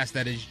that class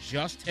that is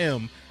just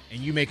him, and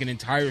you make an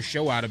entire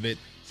show out of it.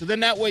 So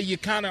then that way you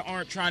kind of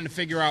aren't trying to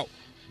figure out,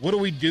 what do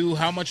we do?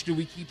 How much do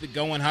we keep it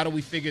going? How do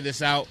we figure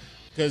this out?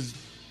 Because,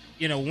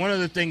 you know, one of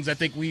the things I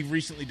think we've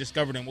recently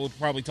discovered, and we'll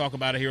probably talk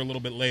about it here a little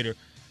bit later,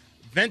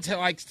 Vince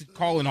likes to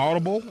call an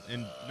audible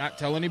and not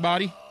tell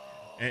anybody.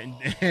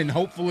 And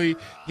hopefully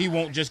he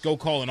won't just go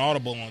call an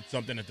audible on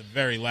something at the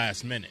very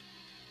last minute.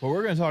 Well,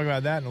 we're going to talk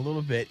about that in a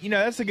little bit. You know,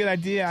 that's a good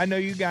idea. I know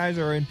you guys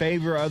are in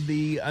favor of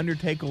the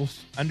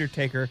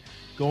Undertaker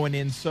going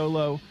in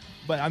solo.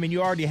 But, I mean,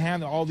 you already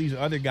have all these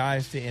other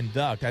guys to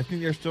induct. I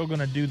think they're still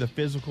going to do the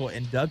physical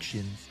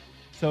inductions,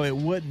 so it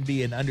wouldn't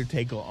be an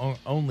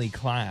Undertaker-only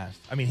class.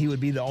 I mean, he would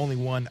be the only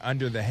one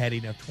under the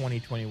heading of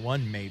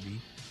 2021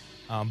 maybe,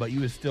 but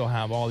you would still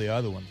have all the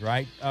other ones,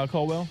 right,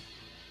 Colwell?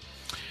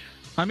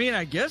 I mean,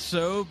 I guess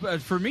so.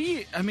 But for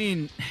me, I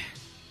mean,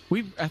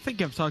 I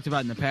think I've talked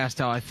about in the past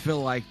how I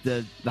feel like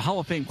the Hall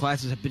of Fame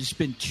classes have just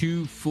been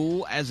too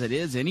full as it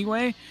is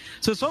anyway.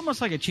 So it's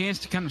almost like a chance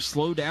to kind of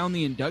slow down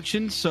the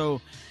inductions.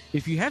 So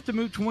if you have to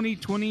move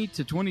 2020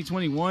 to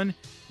 2021,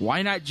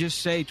 why not just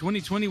say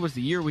 2020 was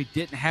the year we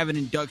didn't have an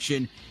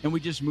induction and we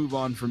just move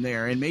on from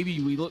there? And maybe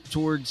we look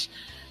towards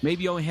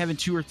maybe only having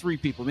 2 or 3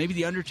 people. Maybe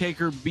the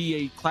Undertaker be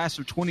a class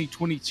of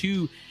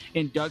 2022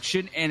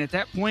 induction. And at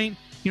that point,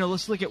 you know,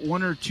 let's look at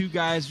 1 or 2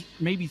 guys,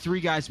 maybe 3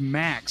 guys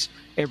max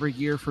every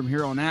year from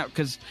here on out.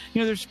 Because,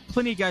 you know, there's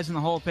plenty of guys in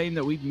the Hall of Fame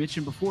that we've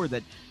mentioned before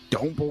that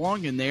don't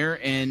belong in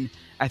there. And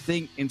I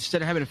think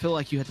instead of having to feel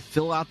like you have to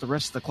fill out the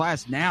rest of the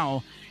class,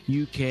 now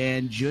you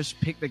can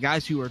just pick the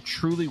guys who are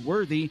truly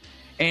worthy.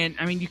 And,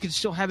 I mean, you can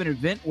still have an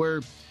event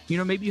where, you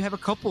know, maybe you have a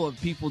couple of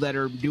people that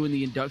are doing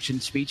the induction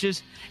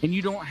speeches, and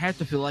you don't have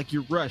to feel like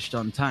you're rushed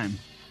on time.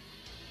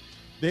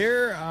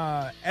 There,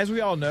 as we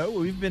all know,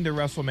 we've been to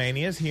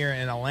WrestleManias here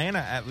in Atlanta,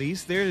 at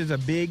least. There is a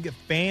big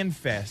fan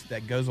fest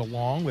that goes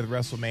along with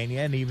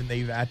WrestleMania, and even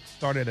they've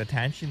started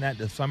attaching that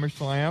to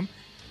SummerSlam.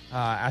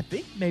 I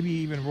think maybe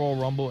even Royal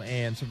Rumble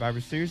and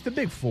Survivor Series, the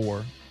big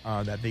four.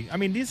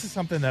 This is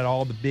something that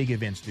all the big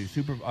events do.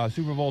 Super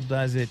Bowl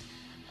does it.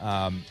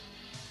 The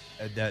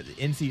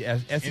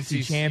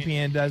SEC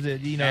champion does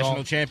it.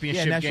 National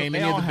championship game,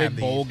 any of the big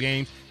bowl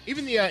games.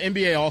 Even the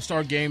NBA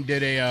All-Star game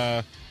did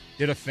a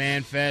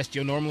fan fest.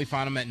 You'll normally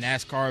find them at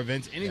NASCAR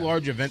events. Any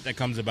large event that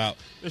comes about,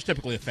 there's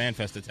typically a fan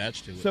fest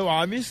attached to it. So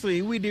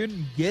obviously we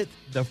didn't get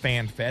the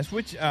fan fest,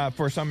 which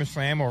for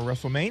SummerSlam or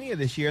WrestleMania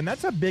this year, and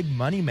that's a big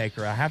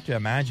moneymaker, I have to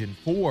imagine,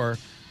 for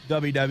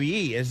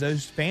WWE is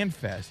those fan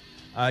fests.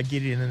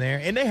 Getting in there,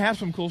 and they have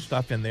some cool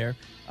stuff in there.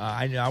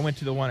 I went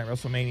to the one at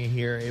WrestleMania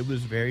here. It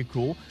was very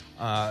cool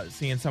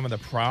seeing some of the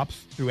props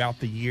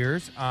throughout the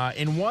years.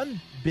 In one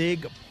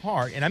big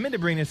part, and I meant to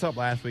bring this up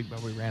last week,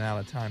 but we ran out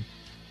of time.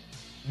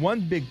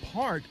 One big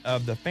part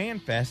of the Fan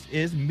Fest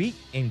is meet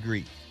and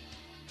greet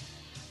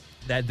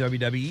that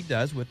WWE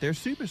does with their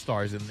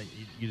superstars, and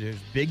there's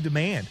big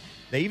demand.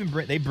 They even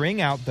bring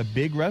out the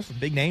big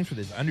names for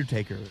this: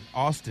 Undertaker,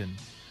 Austin,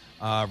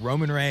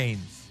 Roman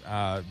Reigns,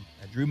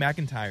 Drew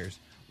McIntyre's.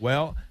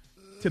 Well,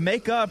 to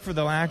make up for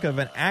the lack of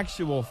an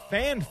actual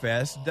fan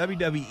fest,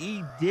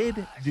 WWE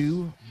did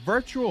do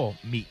virtual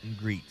meet and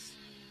greets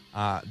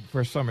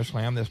for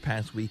SummerSlam this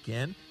past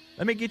weekend.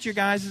 Let me get your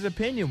guys'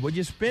 opinion. Would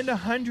you spend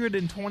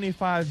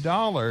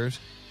 $125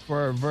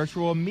 for a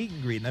virtual meet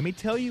and greet? Let me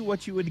tell you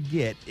what you would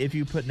get if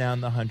you put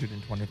down the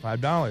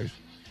 $125.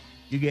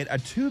 You get a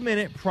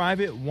 2-minute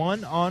private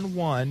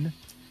one-on-one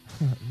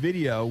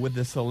video with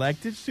the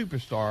selected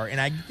superstar,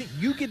 and I think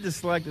you get the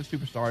selected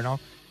superstar, and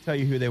I'll tell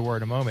you who they were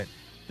in a moment.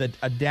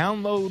 A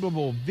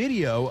downloadable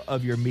video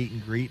of your meet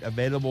and greet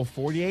available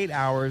 48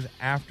 hours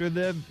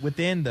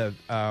within the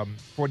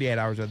 48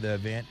 hours of the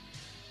event,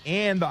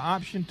 and the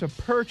option to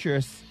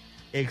purchase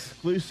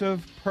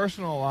exclusive,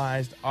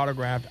 personalized,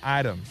 autographed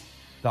items.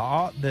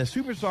 The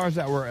superstars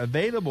that were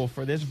available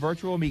for this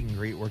virtual meet and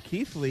greet were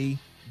Keith Lee,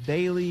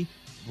 Bayley,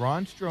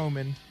 Braun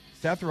Strowman,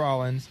 Seth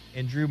Rollins,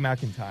 and Drew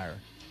McIntyre.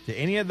 To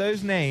any of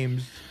those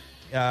names,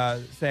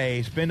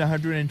 say, spend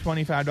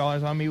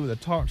 $125 on me with a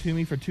talk to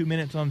me for 2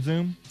 minutes on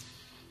Zoom?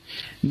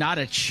 Not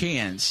a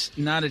chance.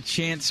 Not a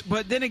chance.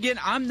 But then again,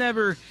 I've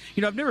never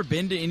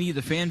been to any of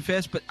the fan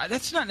fest, but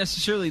that's not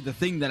necessarily the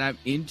thing that I'm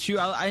into.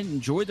 I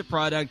enjoy the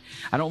product.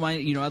 I don't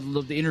mind, I'd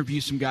love to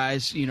interview some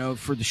guys,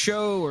 for the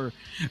show or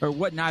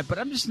whatnot, but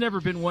I've just never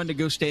been one to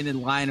go stand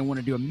in line and want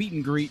to do a meet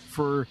and greet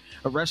for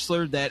a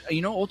wrestler that,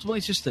 ultimately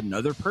it's just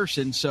another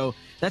person. So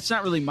that's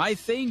not really my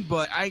thing,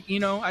 but I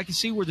can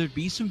see where there'd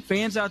be some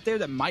fans out there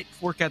that might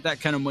fork out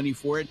that kind of money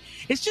for it.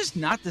 It's just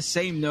not the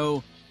same,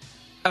 though.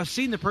 Of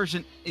seeing the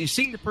person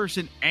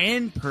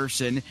and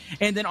person,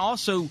 and then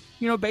also,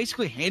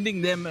 basically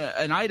handing them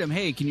an item.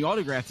 Hey, can you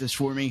autograph this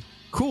for me?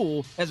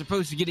 Cool, as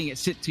opposed to getting it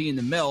sent to you in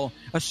the mail,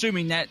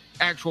 assuming that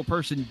actual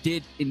person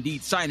did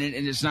indeed sign it,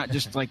 and it's not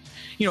just like,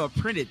 a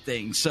printed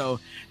thing. So,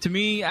 to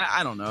me,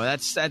 I don't know.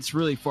 That's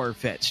really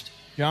far-fetched.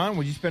 John,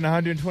 would you spend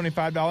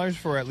 $125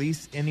 for at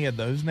least any of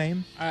those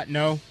names?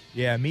 No.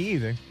 Yeah, me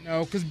either.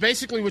 No, because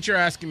basically what you're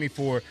asking me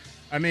for,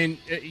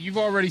 you've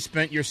already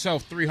spent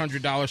yourself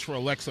 $300 for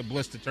Alexa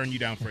Bliss to turn you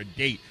down for a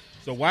date.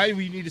 So why do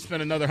we need to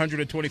spend another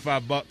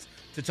 $125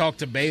 to talk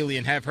to Bayley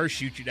and have her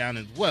shoot you down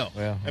as well?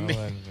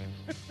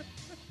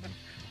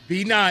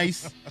 Be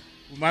nice.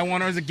 We might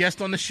want her as a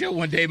guest on the show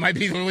one day. It might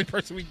be the only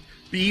person we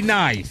be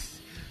nice.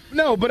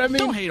 No, but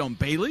don't hate on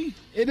Bayley.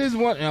 It is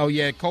one. Oh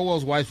yeah,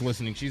 Colwell's wife's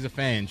listening. She's a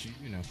fan.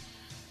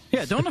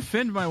 Yeah, don't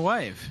offend my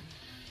wife.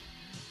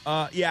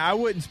 I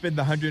wouldn't spend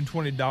the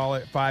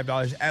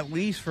 $125 at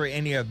least for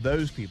any of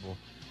those people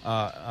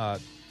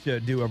to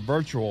do a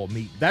virtual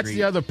meet. That's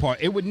the other part.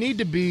 It would need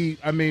to be.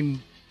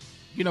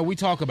 We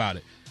talk about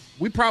it.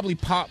 We probably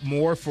pop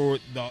more for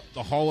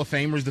the Hall of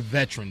Famers, the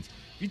veterans.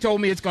 If you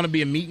told me it's going to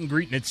be a meet and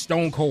greet and it's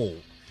Stone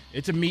Cold,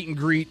 it's a meet and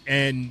greet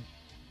and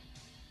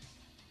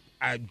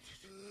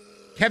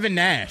Kevin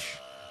Nash.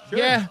 Sure.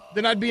 Yeah,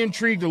 then I'd be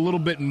intrigued a little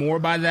bit more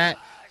by that.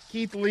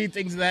 Keith Lee,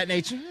 things of that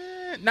nature.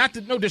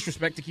 No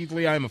disrespect to Keith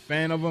Lee, I am a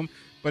fan of him,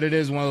 but it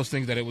is one of those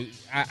things that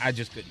I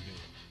just couldn't do it.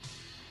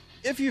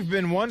 If you've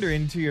been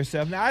wondering to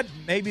yourself, now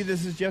maybe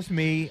this is just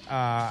me,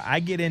 I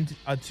get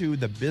into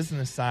the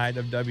business side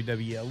of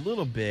WWE a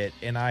little bit,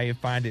 and I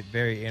find it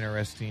very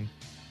interesting.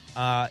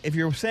 If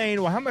you're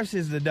saying, well, how much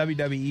is the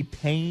WWE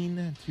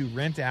paying to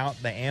rent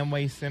out the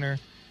Amway Center?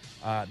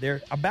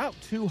 They're about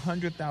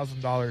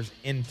 $200,000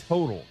 in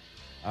total.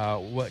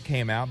 What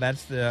came out?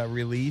 That's the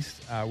release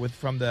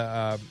from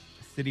the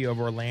city of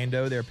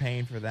Orlando. They're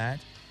paying for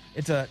that.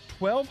 It's a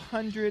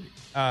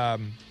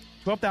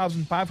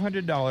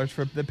 $12,500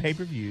 for the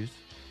pay-per-views,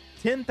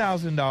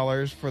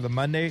 $10,000 for the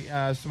Monday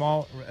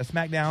small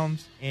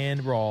SmackDowns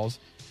and Raws,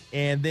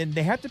 and then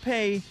they have to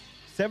pay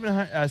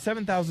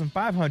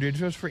 $7,500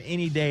 just for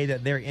any day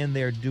that they're in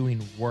there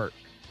doing work.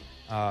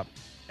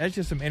 That's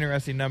just some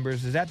interesting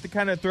numbers. Does that to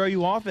kind of throw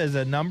you off as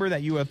a number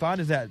that you would have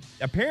thought? Is that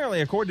apparently,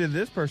 according to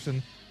this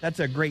person, that's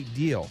a great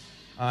deal?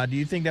 Do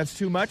you think that's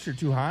too much or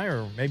too high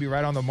or maybe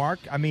right on the mark?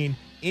 Any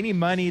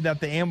money that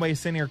the Amway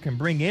Center can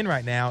bring in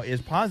right now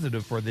is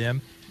positive for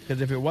them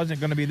Because if it wasn't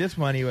going to be this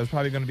money, it was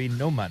probably going to be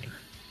no money.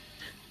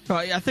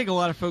 I think a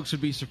lot of folks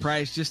would be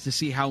surprised just to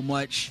see how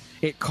much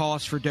it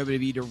costs for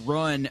WWE to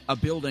run a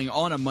building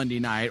on a Monday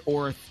night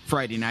or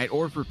Friday night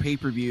or for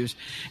pay-per-views.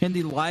 And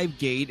the live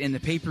gate and the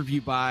pay-per-view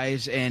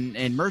buys and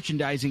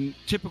merchandising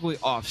typically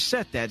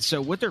offset that.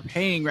 So what they're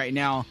paying right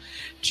now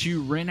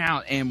to rent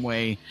out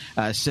Amway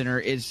Center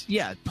is,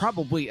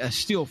 probably a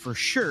steal for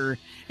sure.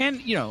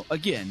 And,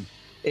 again,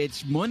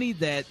 it's money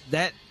that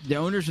the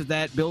owners of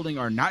that building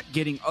are not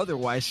getting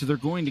otherwise, so they're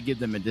going to give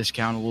them a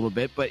discount a little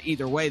bit. But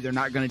either way, they're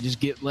not going to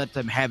just let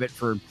them have it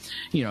for,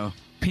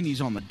 pennies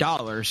on the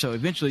dollar. So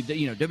eventually,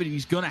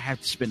 WWE's going to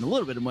have to spend a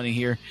little bit of money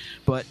here.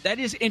 But that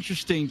is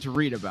interesting to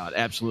read about,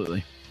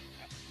 absolutely.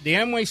 The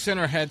Amway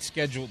Center had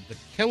scheduled the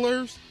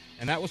Killers,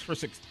 and that was for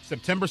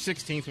September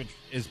 16th, which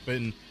has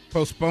been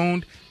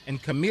postponed, and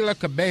Camila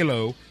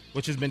Cabello,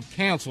 which has been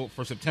canceled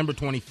for September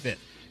 25th.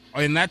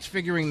 And that's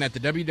figuring that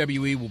the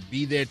WWE will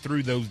be there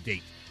through those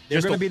dates.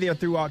 They're going to be there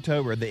through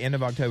October, the end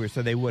of October,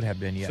 so they would have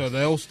been, yes. So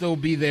they'll still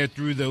be there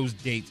through those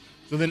dates.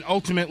 So then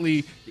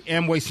ultimately, the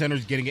Amway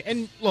Center's getting it.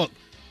 And look,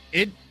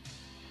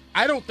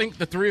 I don't think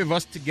the three of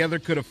us together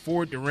could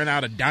afford to rent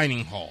out a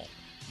dining hall,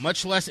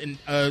 much less in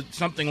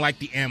something like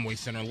the Amway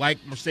Center, like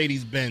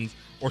Mercedes-Benz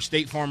or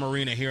State Farm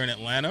Arena here in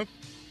Atlanta.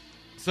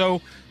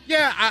 So,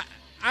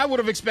 I would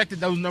have expected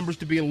those numbers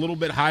to be a little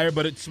bit higher,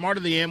 but it's smart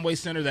of the Amway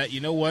Center that,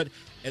 you know what,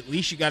 at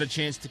least you got a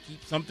chance to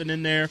keep something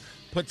in there,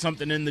 put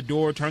something in the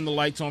door, turn the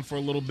lights on for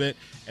a little bit,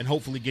 and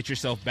hopefully get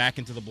yourself back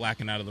into the black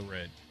and out of the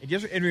red.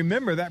 And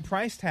remember, that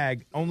price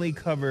tag only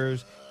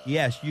covers,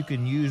 yes, you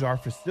can use our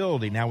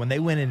facility. Now, when they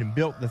went in and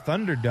built the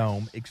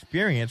Thunderdome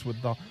experience with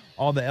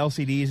all the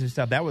LCDs and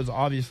stuff, that was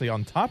obviously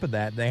on top of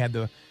that. They had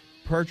to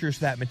purchase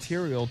that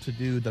material to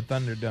do the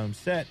Thunderdome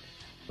set,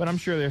 but I'm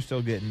sure they're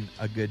still getting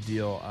a good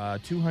deal.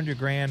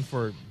 $200,000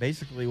 for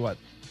basically,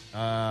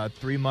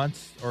 3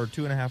 months or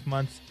 2.5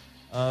 months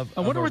I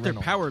wonder what their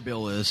power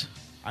bill is.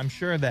 I'm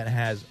sure that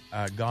has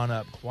gone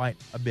up quite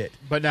a bit.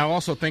 But now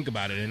also think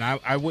about it, and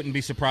I wouldn't be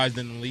surprised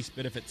in the least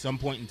bit if at some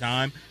point in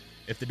time,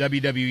 if the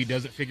WWE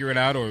doesn't figure it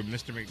out, or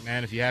Mr.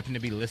 McMahon, if you happen to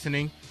be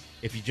listening,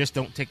 if you just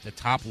don't take the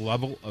top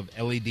level of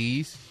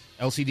LEDs,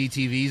 LCD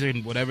TVs, or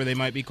whatever they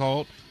might be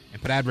called,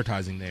 and put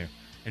advertising there,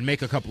 and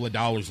make a couple of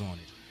dollars on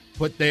it.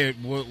 Put there,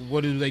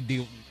 what do they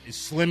do? Is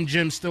Slim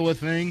Jim still a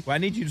thing? Well, I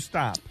need you to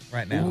stop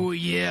right now. Oh,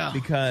 yeah.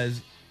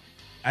 Because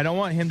I don't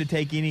want him to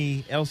take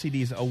any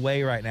LCDs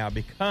away right now,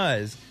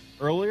 because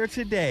earlier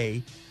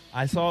today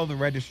I saw the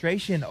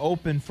registration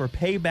open for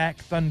Payback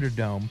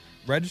Thunderdome.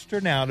 Register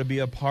now to be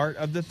a part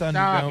of the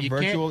Thunderdome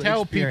virtual can't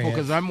tell experience. people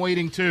because I'm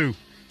waiting too.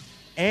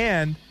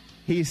 And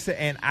he said,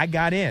 and I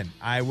got in.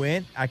 I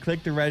went. I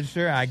clicked to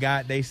register.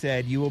 They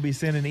said you will be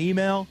sent an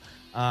email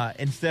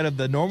instead of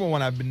the normal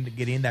one I've been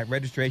getting. That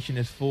registration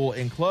is full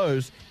and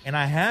closed. And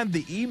I have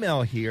the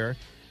email here.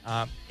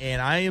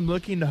 And I am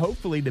looking to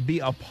hopefully to be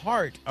a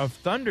part of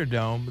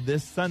Thunderdome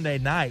this Sunday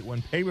night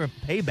when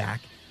Payback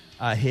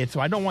hits. So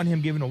I don't want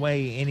him giving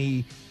away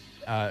any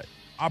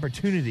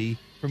opportunity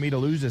for me to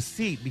lose a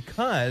seat,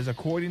 because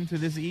according to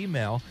this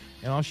email,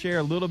 and I'll share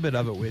a little bit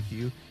of it with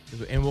you,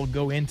 and we'll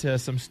go into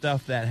some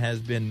stuff that has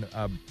been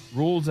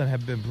rules that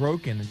have been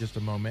broken in just a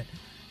moment.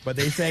 But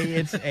they say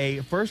it's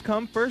a first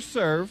come, first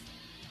serve.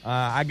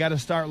 I got to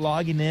start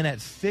logging in at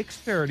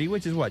 6:30,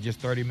 which is just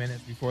 30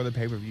 minutes before the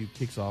pay-per-view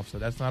kicks off, so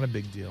that's not a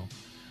big deal.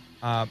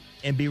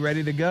 And be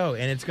ready to go.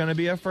 And it's going to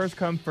be a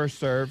first-come,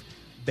 first-serve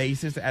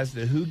basis as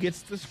to who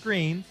gets the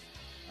screens.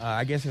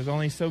 I guess there's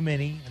only so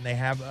many, and they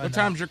have... What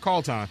time's your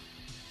call time?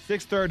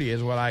 6:30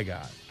 is what I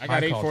got. I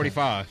got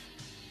 8:45.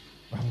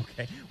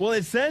 Okay. Well,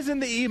 it says in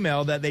the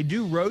email that they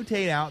do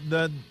rotate out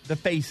the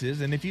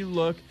faces, and if you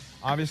look,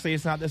 obviously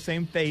it's not the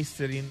same face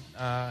sitting,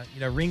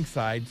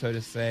 ringside, so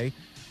to say.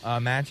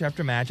 Match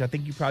after match. I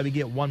think you probably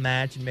get one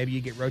match, and maybe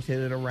you get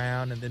rotated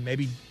around, and then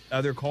maybe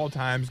other call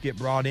times get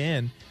brought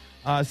in.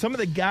 Some of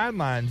the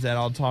guidelines that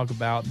I'll talk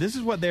about, this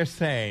is what they're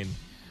saying.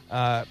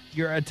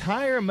 Your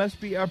attire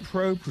must be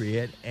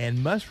appropriate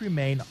and must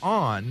remain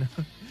on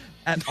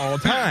at all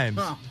times.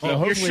 Keep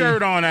your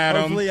shirt on,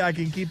 Adam. Hopefully I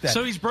can keep that.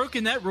 So he's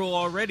broken that rule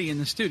already in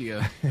the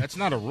studio. That's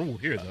not a rule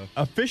here, though.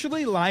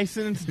 Officially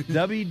licensed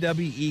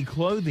WWE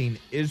clothing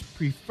is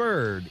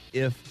preferred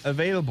if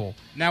available.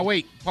 Now,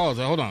 wait, pause.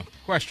 Hold on.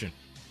 Question.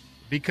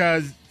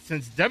 Because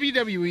since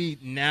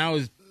WWE now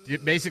is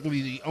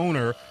basically the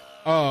owner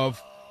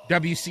of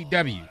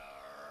WCW,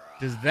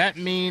 does that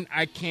mean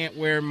I can't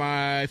wear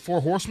my Four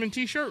Horsemen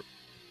t-shirt?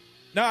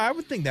 No, I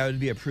would think that would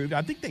be approved.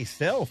 I think they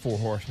sell Four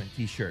Horsemen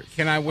t-shirts.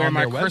 Can I wear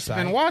my Chris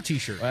Benoit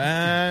t-shirt?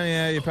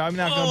 Yeah, you're probably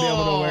not going to be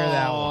able to wear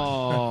that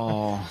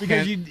one.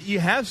 Because you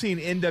have seen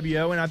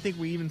NWO, and I think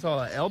we even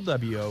saw a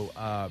LWO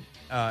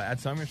at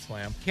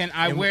SummerSlam. Can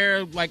I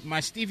wear, my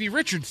Stevie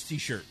Richards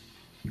t-shirt?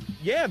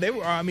 Yeah, they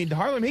were. I mean,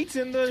 Harlem Heat's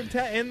in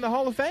the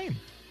Hall of Fame.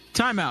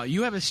 Time out.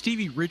 You have a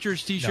Stevie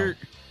Richards t-shirt?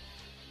 No,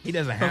 he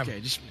doesn't have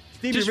it.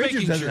 Stevie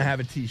Richards doesn't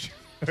have a t-shirt.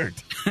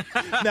 T-shirt.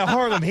 Now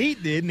Harlem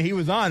Heat did, and he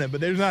was on it,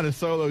 but there's not a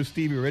solo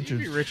Stevie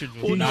Richards. Stevie Richards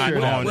was not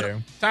on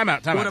there. Time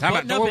out. Would a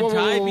button-up and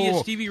tie be a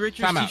Stevie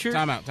Richards T-shirt?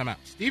 Time out.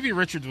 Stevie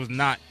Richards was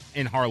not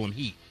in Harlem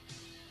Heat.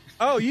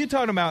 Oh, you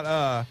talking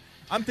about?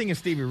 I'm thinking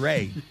Stevie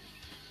Ray.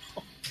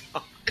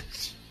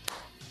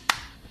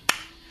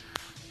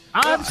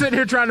 I'm sitting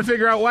here trying to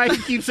figure out why he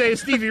keeps saying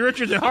Stevie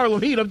Richards and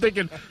Harlem Heat. I'm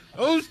thinking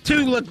those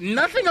two look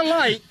nothing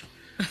alike.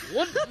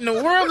 What in the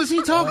world is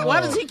he talking? Why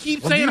does he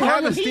keep saying do you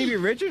Harlem have a Heat? Stevie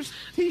Richards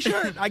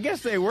T-shirt? I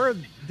guess they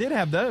did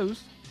have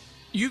those.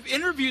 You've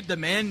interviewed the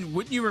man.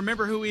 Wouldn't you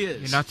remember who he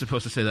is? You're not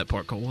supposed to say that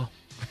part, Colwell.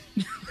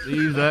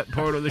 Leave that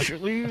part of the show.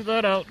 Leave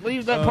that out.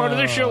 Leave that part of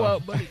the show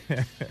out, buddy.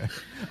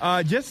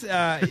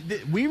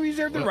 We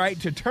reserve the right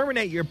to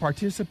terminate your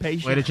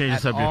participation. Way to change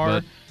the subject, our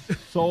bud.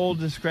 sole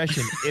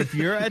discretion. If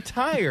your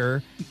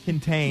attire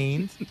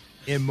contains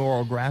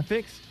immoral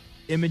graphics,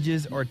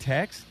 images, or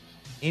text,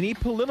 any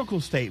political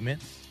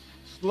statements,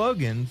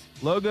 slogans,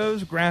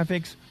 logos,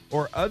 graphics,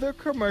 or other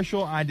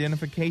commercial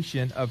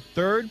identification of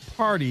third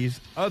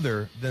parties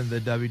other than the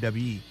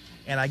WWE.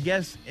 And I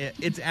guess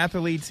it's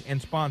athletes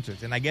and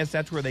sponsors. And I guess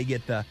that's where they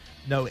get the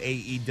no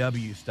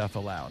AEW stuff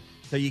allowed.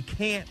 So you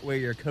can't wear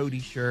your Cody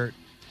shirt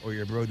or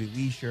your Brody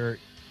Lee shirt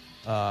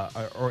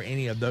or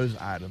any of those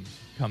items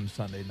come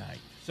Sunday night.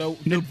 So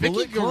did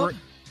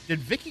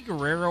Vicky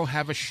Guerrero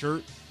have a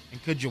shirt,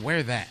 and could you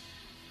wear that?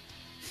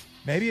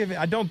 Maybe.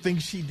 I don't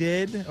think she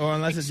did, or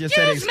unless it just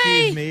said,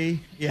 excuse me.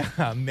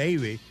 Yeah,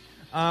 maybe.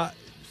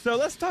 So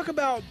let's talk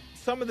about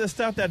some of the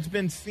stuff that's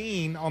been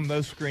seen on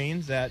those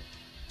screens that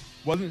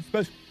wasn't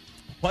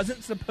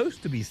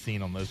supposed to be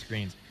seen on those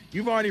screens.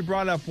 You've already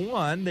brought up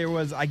one. There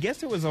was, I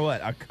guess it was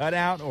a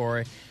cutout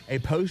or a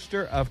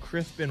poster of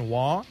Chris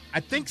Benoit. I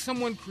think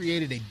someone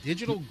created a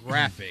digital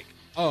graphic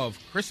of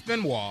Chris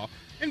Benoit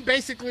and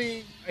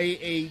basically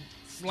a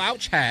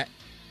slouch hat,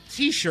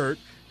 T-shirt,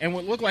 and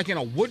what looked like in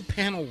a wood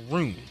panel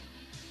room.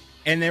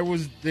 And there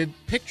was the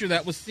picture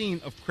that was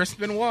seen of Chris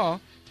Benoit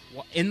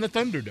in the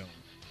Thunderdome.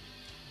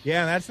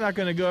 Yeah, that's not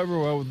going to go over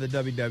well with the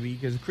WWE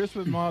because Chris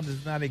Benoit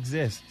does not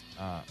exist.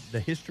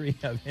 The history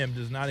of him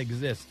does not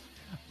exist.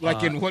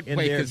 Like in what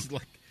way? Because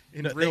like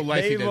in real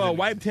life, they've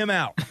wiped him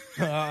out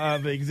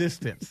of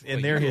existence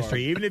in their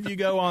history. Even if you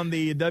go on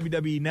the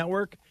WWE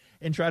Network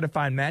and try to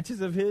find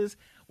matches of his,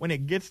 when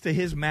it gets to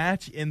his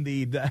match in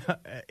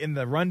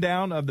the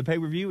rundown of the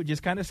pay-per-view, it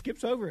just kind of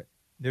skips over it.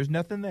 There's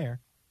nothing there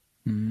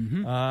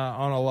on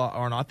a lot,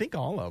 or I think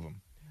all of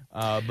them.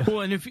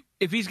 Well, and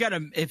if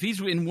he's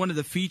in one of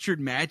the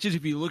featured matches,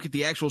 if you look at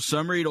the actual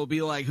summary, it'll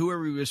be like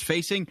whoever he was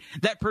facing,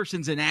 that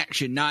person's in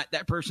action, not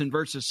that person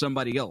versus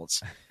somebody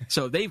else.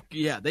 So they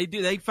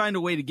find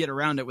a way to get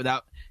around it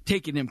without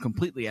taking him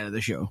completely out of the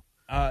show.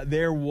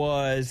 There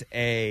was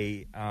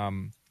a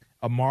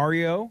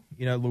Mario,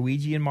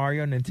 Luigi and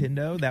Mario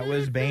Nintendo that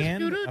was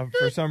banned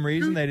for some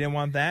reason. They didn't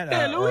want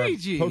that.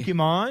 Luigi.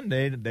 Pokemon,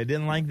 they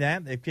didn't like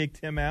that. They kicked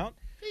him out.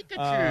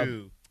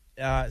 Pikachu.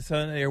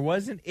 So there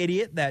was an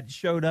idiot that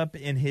showed up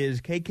in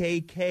his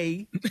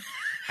KKK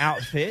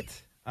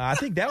outfit. I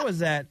think that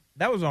was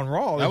on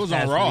Raw. That was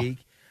on Raw. Week.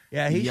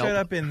 Yeah, he showed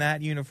up in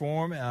that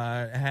uniform.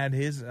 Had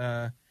his,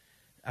 I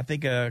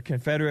think, a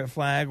Confederate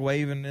flag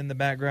waving in the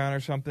background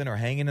or something, or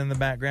hanging in the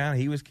background.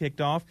 He was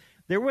kicked off.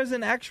 There was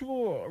an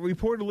actual,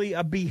 reportedly,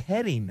 a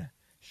beheading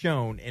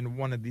shown in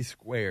one of these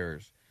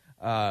squares.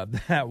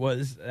 That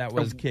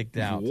was kicked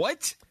out.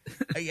 What?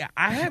 Yeah,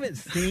 I haven't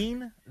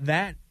seen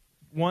that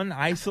one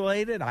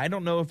isolated. I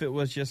don't know if it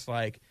was just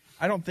I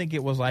don't think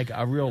it was like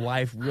a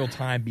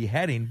real-time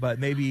beheading, but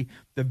maybe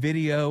the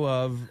video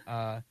of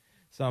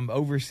some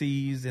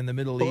overseas in the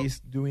Middle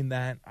East doing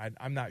that.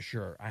 I'm not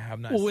sure. I have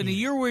not seen in a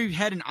year where we've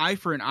had an eye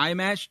for an eye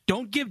match,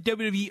 don't give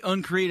WWE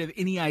uncreative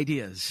any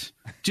ideas.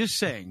 Just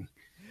saying.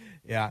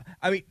 Yeah.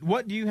 I mean,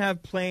 what do you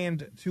have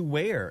planned to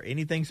wear?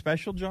 Anything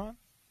special, John?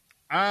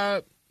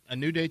 A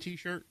New Day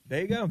T-shirt.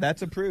 There you go.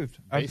 That's approved.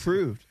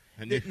 Approved.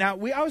 Now,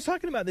 I was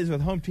talking about this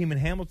with Home Team in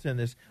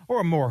Hamilton,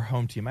 or more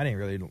Home Team. I didn't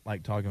really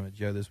like talking with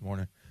Joe this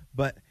morning.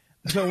 But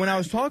so when I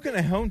was talking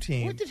to Home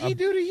Team. What did he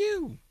do to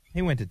you?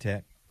 He went to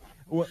Tech.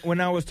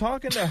 When I was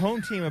talking to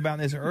Home Team about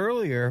this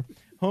earlier,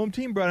 Home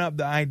Team brought up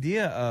the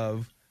idea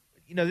of,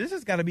 this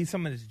has got to be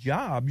someone's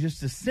job just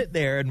to sit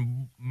there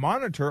and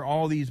monitor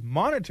all these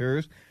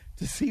monitors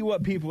to see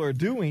what people are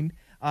doing.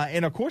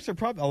 And, of course, a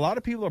lot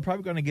of people are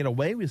probably going to get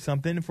away with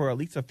something for at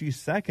least a few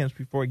seconds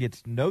before it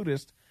gets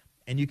noticed.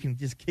 And you can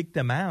just kick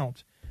them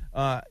out.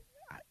 I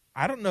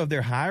don't know if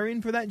they're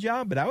hiring for that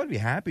job, but I would be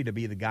happy to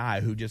be the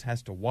guy who just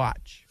has to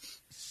watch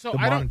the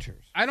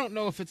monitors. I don't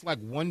know if it's like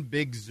one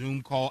big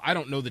Zoom call. I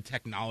don't know the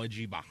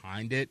technology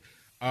behind it.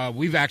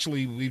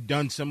 We've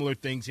done similar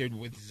things here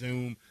with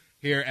Zoom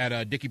here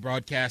at Dickey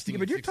Broadcasting. Yeah,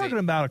 but you're talking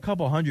about a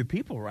couple hundred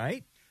people,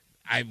 right?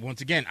 I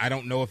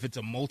don't know if it's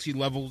a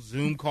multi-level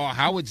Zoom call,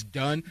 how it's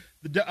done.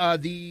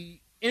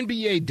 The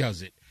NBA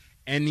does it.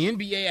 And the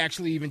NBA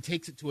actually even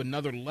takes it to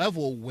another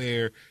level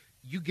where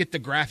you get the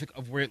graphic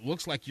of where it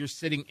looks like you're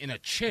sitting in a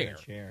chair.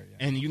 Yeah.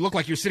 And you look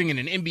like you're sitting in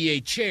an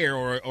NBA chair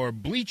or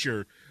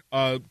bleacher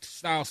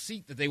style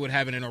seat that they would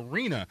have in an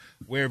arena,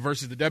 where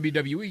versus the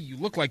WWE, you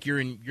look like you're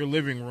in your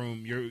living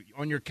room, you're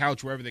on your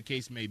couch, wherever the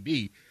case may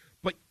be.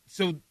 But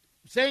so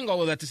saying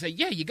all of that to say,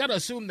 yeah, you got to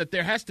assume that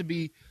there has to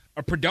be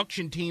a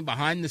production team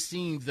behind the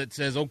scenes that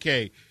says,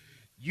 okay,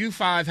 you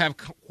 5 have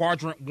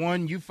quadrant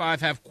 1, you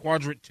 5 have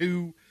quadrant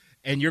 2,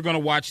 and you're going to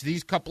watch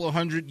these couple of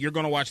hundred, you're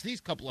going to watch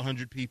these couple of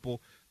hundred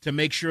people to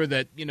make sure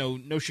that,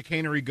 no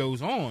chicanery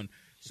goes on.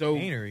 So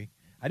chicanery?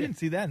 I didn't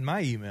see that in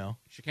my email.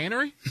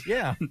 Chicanery?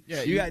 Yeah.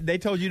 Yeah. They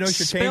told you no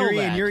chicanery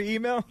in your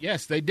email?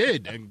 Yes, they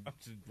did. And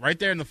right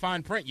there in the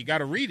fine print, you got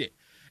to read it.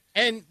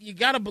 And you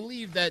got to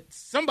believe that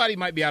somebody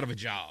might be out of a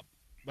job.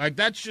 Like,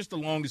 that's just the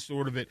longest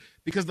sort of it.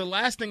 Because the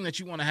last thing that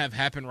you want to have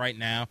happen right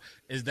now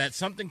is that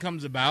something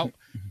comes about,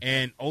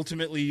 and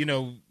ultimately,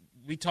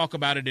 we talk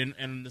about it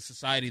in the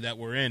society that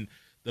we're in,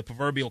 the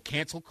proverbial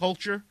cancel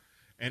culture.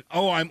 And,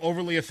 I'm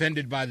overly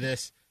offended by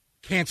this.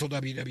 Cancel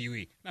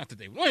WWE. Not that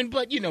they win,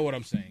 but you know what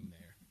I'm saying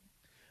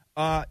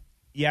there.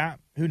 Yeah,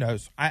 who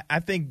knows? I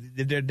think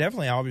that there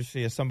definitely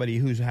obviously is somebody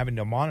who's having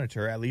to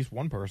monitor, at least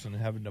one person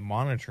having to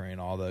monitoring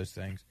all those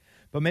things.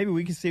 But maybe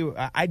we can see.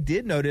 I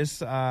did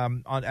notice at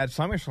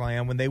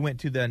SummerSlam when they went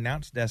to the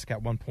announce desk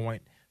at one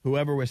point,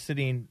 whoever was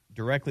sitting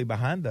directly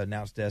behind the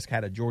announce desk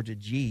had a Georgia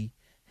G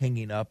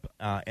hanging up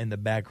in the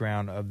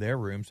background of their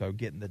room, so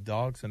getting the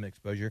dog some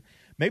exposure.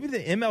 Maybe the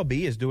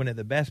MLB is doing it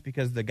the best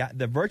because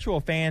the virtual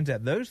fans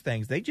at those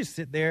things, they just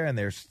sit there and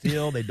they're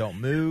still. They don't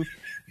move.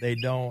 They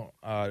don't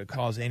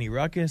cause any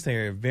ruckus.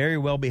 They're very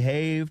well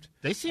behaved.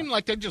 They seem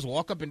like they just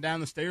walk up and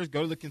down the stairs,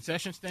 go to the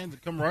concession stands,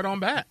 and come right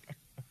on back.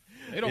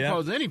 They don't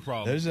cause any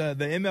problems. There's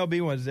the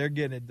MLB ones; they're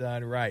getting it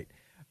done right.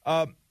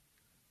 I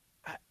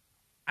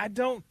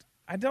don't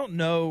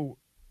know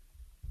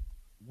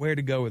where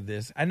to go with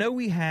this. I know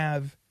we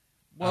have.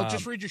 Well,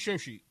 just read your show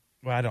sheet.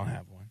 Well, I don't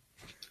have one.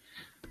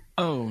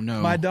 Oh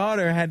no! My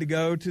daughter had to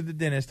go to the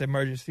dentist,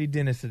 emergency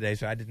dentist today,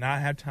 so I did not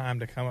have time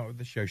to come up with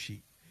the show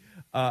sheet.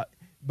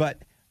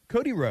 But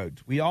Cody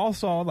Rhodes, we all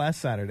saw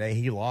last Saturday.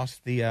 He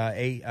lost the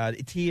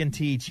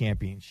TNT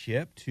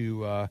championship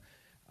to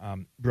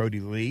Brody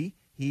Lee.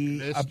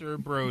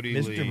 Mr.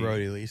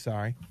 Brody Lee,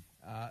 sorry.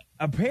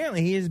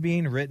 Apparently, he is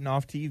being written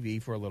off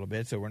TV for a little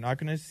bit, so we're not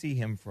going to see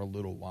him for a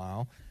little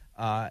while.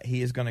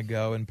 He is going to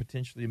go and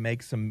potentially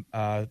make some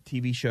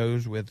TV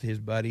shows with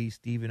his buddy,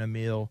 Stephen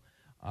Amell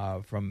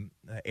from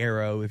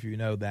Arrow, if you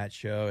know that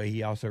show.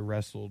 He also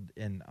wrestled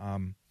in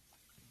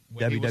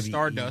WWE. He was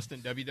Stardust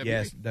in WWE.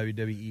 Yes,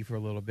 WWE for a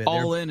little bit.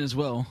 All In as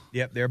well.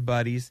 Yep, they're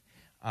buddies.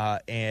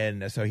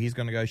 And so he's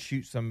going to go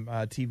shoot some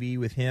TV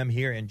with him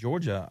here in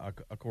Georgia,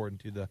 according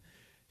to the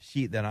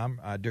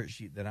dirt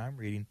sheet that I'm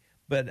reading.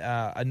 But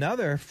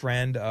another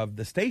friend of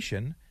the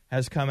station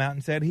has come out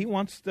and said he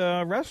wants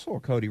to wrestle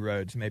Cody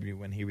Rhodes maybe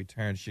when he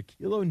returns.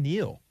 Shaquille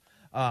O'Neal.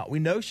 We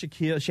know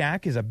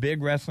Shaq is a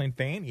big wrestling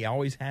fan. He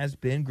always has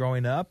been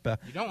growing up.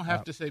 You don't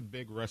have to say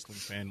big wrestling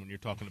fan when you're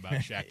talking about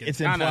Shaq. It's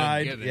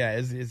implied. Given. Yeah,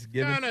 it's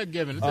given. Kind of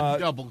given. It's a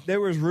double.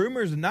 There was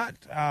rumors not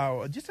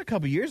just a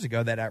couple years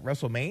ago that at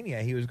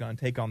WrestleMania he was going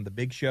to take on the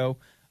Big Show.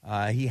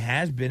 He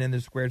has been in the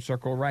squared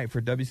circle, right,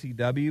 for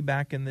WCW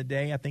back in the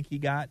day. I think he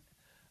got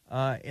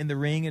in the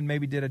ring and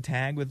maybe did a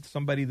tag with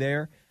somebody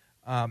there.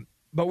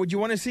 But would you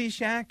want to see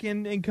Shaq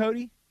and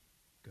Cody?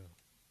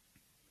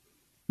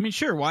 I mean,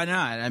 sure, why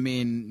not? I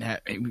mean,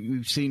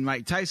 we've seen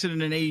Mike Tyson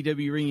in an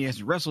AEW ring. He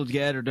hasn't wrestled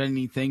yet or done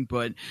anything,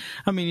 but,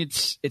 I mean,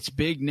 it's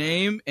big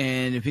name,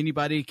 and if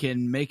anybody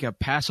can make a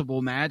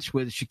passable match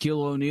with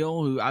Shaquille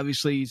O'Neal, who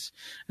obviously is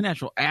a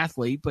natural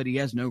athlete, but he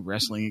has no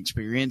wrestling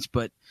experience,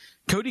 but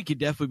Cody could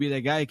definitely be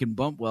that guy who can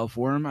bump well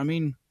for him. I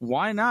mean,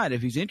 why not?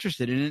 If he's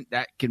interested in it,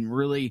 that can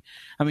really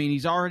 – I mean,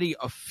 he's already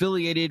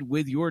affiliated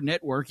with your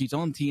network. He's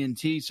on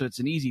TNT, so it's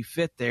an easy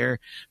fit there.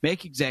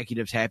 Make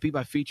executives happy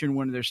by featuring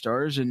one of their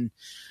stars. And,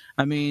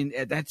 I mean,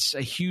 that's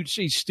a huge –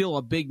 he's still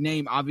a big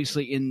name,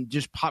 obviously, in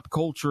just pop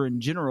culture in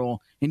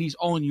general, and he's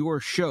on your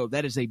show.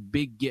 That is a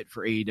big get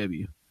for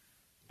AEW.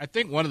 I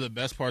think one of the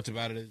best parts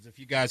about it is if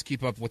you guys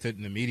keep up with it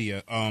in the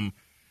media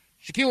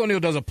Shaquille O'Neal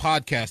does a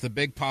podcast, the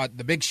Big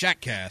Shaq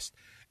Cast,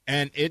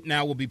 and it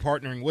now will be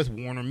partnering with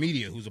Warner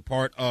Media, who's a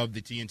part of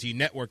the TNT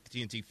network,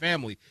 the TNT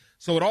family.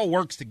 So it all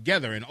works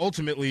together, and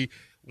ultimately,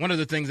 one of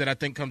the things that I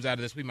think comes out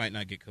of this, we might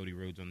not get Cody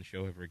Rhodes on the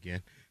show ever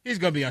again. He's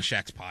going to be on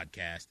Shaq's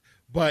podcast.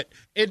 But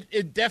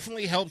it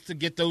definitely helps to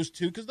get those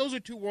two, because those are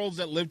two worlds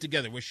that live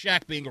together, with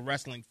Shaq being a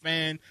wrestling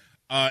fan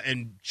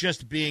and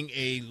just being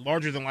a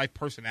larger-than-life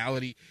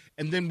personality.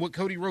 And then with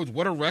Cody Rhodes,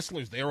 what are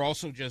wrestlers? They're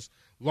also just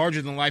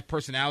larger-than-life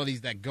personalities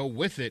that go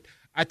with it.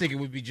 I think it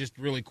would be just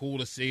really cool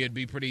to see. It'd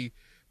be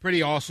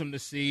pretty awesome to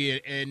see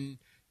it, and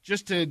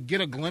just to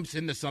get a glimpse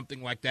into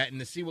something like that and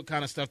to see what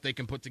kind of stuff they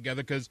can put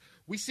together, because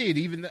we see it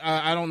even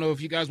I don't know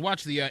if you guys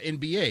watch the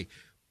NBA,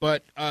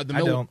 but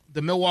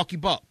the Milwaukee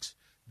Bucks,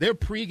 their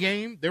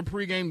pregame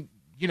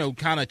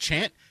kind of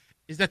chant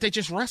is that they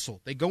just wrestle.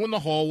 They go in the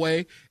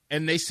hallway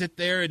and they sit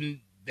there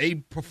and they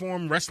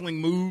perform wrestling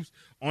moves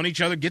on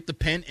each other, get the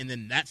pin, and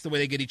then that's the way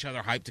they get each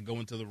other hyped to go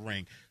into the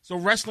ring. So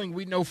wrestling,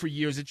 we know for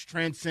years, it's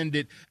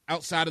transcended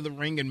outside of the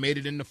ring and made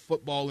it into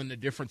football and the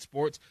different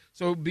sports.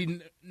 So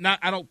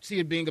I don't see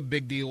it being a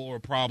big deal or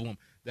a problem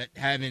that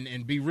having,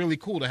 and be really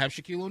cool to have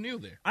Shaquille O'Neal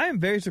there. I am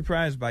very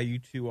surprised by you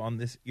two on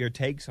this, your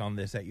takes on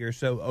this, that you're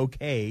so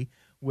okay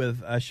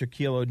with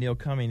Shaquille O'Neal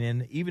coming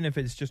in, even if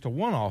it's just a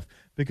one-off,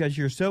 because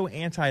you're so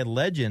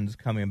anti-legends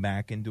coming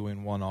back and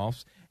doing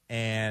one-offs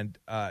and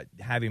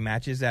having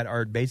matches that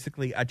are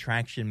basically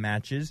attraction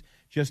matches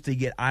just to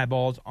get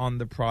eyeballs on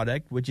the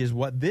product, which is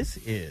what this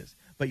is.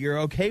 But you're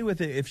okay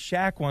with it if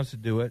Shaq wants to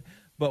do it,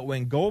 but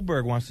when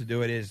Goldberg wants to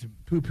do it, is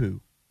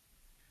poo-poo.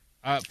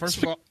 First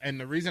of all, and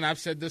the reason I've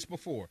said this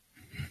before,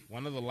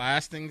 one of the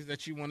last things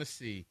that you want to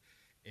see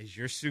is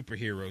your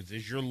superheroes,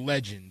 is your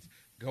legends,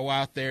 go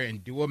out there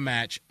and do a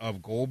match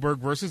of Goldberg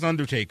versus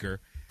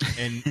Undertaker,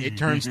 and it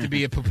turns to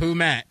be a poo-poo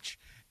match.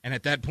 And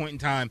at that point in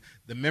time,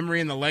 the memory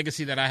and the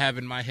legacy that I have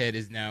in my head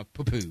is now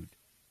poo-pooed.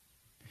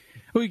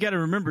 Well, you got to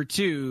remember,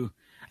 too,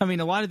 I mean,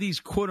 a lot of these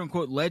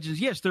quote-unquote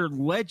legends, yes, they're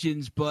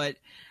legends, but,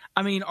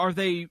 I mean,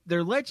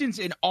 they're legends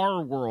in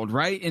our world,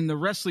 right? In the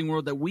wrestling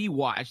world that we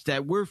watch,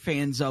 that we're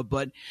fans of,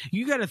 but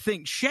you got to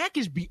think Shaq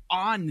is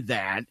beyond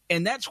that,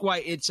 and that's why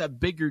it's a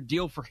bigger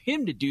deal for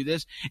him to do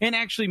this and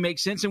actually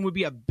makes sense and would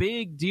be a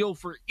big deal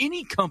for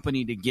any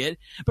company to get,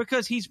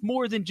 because he's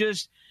more than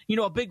just,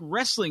 a big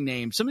wrestling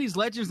name. Some of these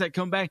legends that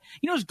come back,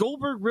 is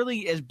Goldberg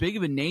really as big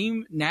of a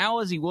name now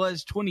as he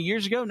was 20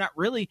 years ago? Not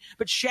really,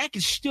 but Shaq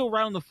is still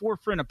right on the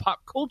forefront of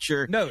pop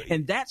culture,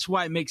 and that's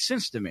why it makes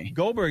sense to me.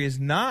 Goldberg is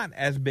not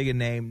as big a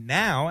name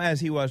now as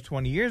he was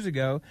 20 years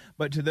ago,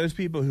 but to those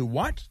people who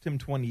watched him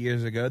 20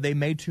 years ago, they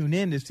may tune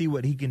in to see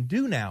what he can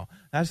do now.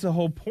 That's the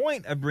whole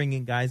point of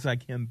bringing guys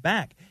like him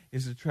back,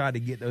 is to try to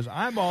get those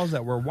eyeballs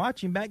that were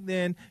watching back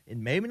then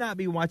and maybe not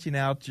be watching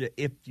out.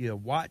 If you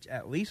watch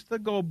at least the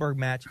Goldberg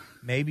match,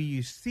 maybe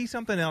you see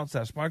something else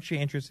that sparks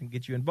your interest and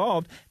gets you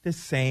involved, the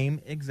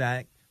same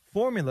exact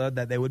formula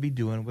that they would be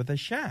doing with a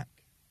Shaq.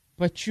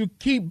 But you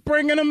keep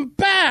bringing him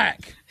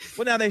back.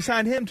 Well, now they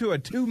signed him to a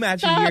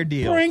 2-match-a-year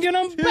deal. Bringing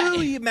him back.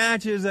 2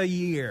 matches a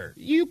year.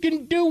 You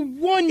can do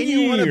 1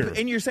 year.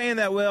 And you're saying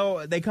that,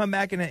 well, they come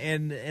back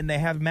and they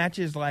have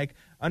matches like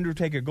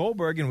Undertaker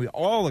Goldberg, and we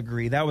all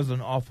agree that was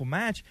an awful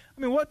match.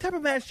 I mean, what type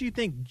of match do you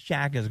think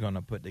Shaq is going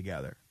to put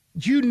together?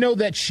 You know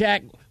that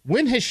Shaq,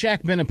 when has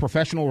Shaq been a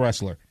professional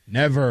wrestler?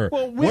 Never.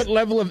 Well, what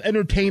level of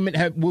entertainment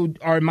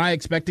am I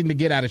expecting to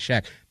get out of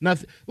Shaq?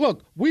 Nothing.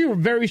 Look,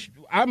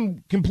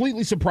 I'm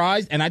completely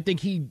surprised, and I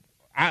think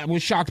I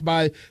was shocked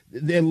by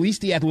at least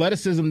the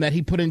athleticism that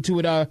he put into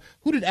it.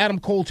 Who did Adam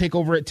Cole take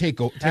over at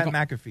Takeover? Pat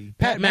McAfee.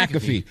 Pat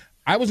McAfee.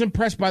 I was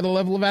impressed by the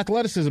level of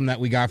athleticism that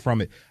we got from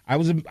it. I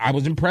was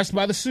impressed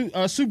by the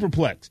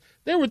superplex.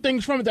 There were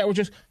things from it that were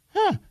just,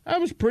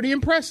 that was pretty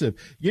impressive.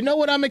 You know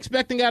what I'm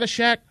expecting out of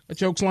Shaq? A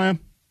chokeslam.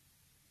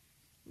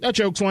 A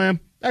chokeslam.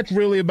 That's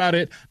really about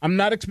it. I'm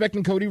not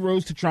expecting Cody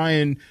Rhodes to try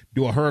and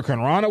do a Hurricane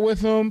Rana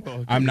with him.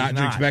 I'm not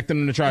expecting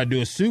him to try to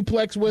do a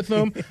suplex with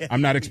him.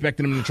 I'm not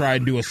expecting him to try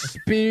and do a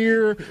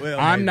spear.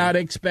 I'm not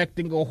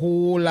expecting a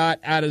whole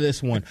lot out of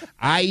this one.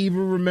 I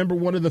even remember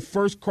one of the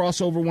first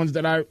crossover ones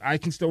that I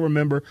can still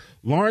remember,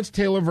 Lawrence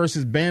Taylor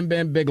versus Bam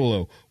Bam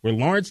Bigelow, where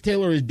Lawrence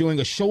Taylor is doing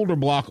a shoulder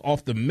block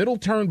off the middle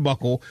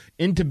turnbuckle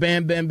into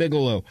Bam Bam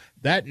Bigelow.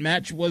 That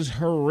match was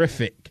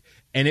horrific,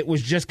 and it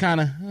was just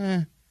kind of,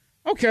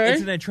 okay.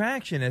 It's an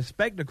attraction, a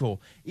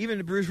spectacle.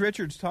 Even Bruce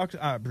Pritchard talks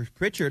about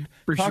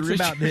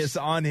this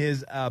on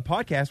his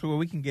podcast, where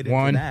we can get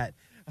into that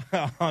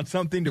on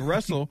Something to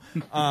Wrestle.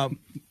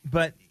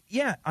 But,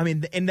 yeah, I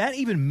mean, and that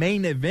even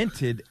main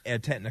evented,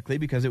 technically,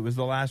 because it was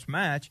the last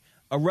match,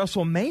 a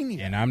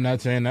WrestleMania. And I'm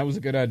not saying that was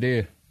a good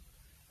idea.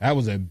 That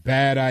was a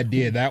bad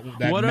idea. That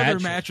what match, other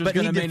match was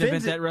going to main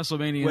event that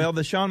WrestleMania? Well,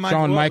 the Shawn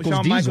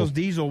Michaels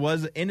Diesel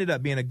ended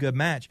up being a good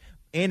match.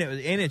 And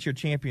it's your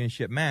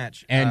championship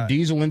match. And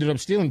Diesel ended up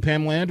stealing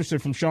Pamela Anderson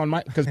from Shawn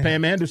Michaels, because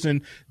Pam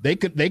Anderson, they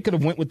could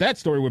have went with that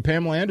story where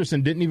Pamela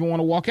Anderson didn't even want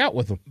to walk out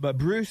with him. But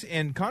Bruce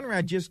and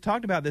Conrad just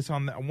talked about this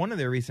on one of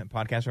their recent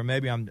podcasts, or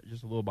maybe I'm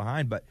just a little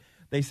behind, but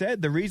they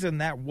said the reason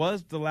that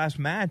was the last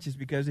match is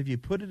because if you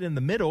put it in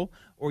the middle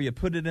or you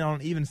put it on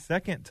even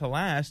second to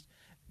last,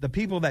 the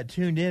people that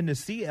tuned in to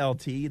see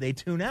LT, they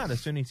tune out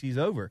as soon as he's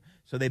over.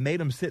 So they made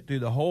them sit through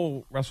the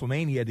whole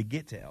WrestleMania to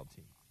get to LT.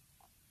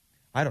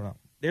 I don't know.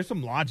 There's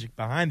some logic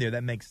behind there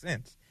that makes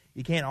sense.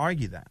 You can't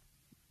argue that.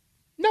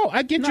 No,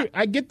 I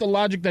get the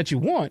logic that you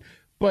want,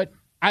 but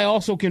I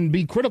also can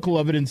be critical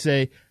of it and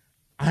say,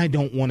 I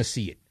don't want to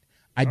see it.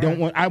 I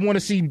want to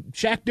see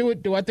Shaq do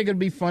it. Do I think it'd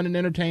be fun and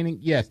entertaining?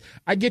 Yes.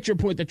 I get your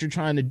point that you're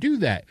trying to do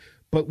that.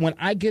 But when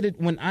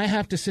I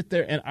have to sit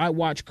there and I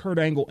watch Kurt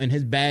Angle and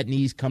his bad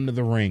knees come to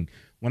the ring,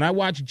 when I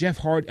watch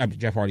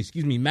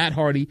Matt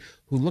Hardy,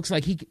 who looks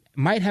like he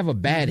might have a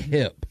bad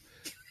hip,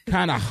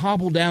 kind of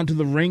hobble down to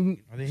the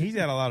ring. I mean, he's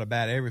got a lot of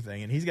bad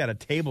everything, and he's got a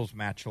tables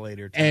match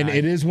later tonight. And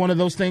it is one of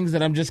those things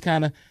that I'm just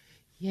kind of,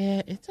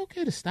 it's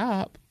okay to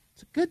stop.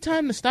 It's a good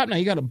time to stop now.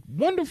 You got a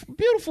wonderful,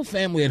 beautiful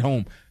family at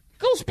home.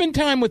 Go spend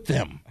time with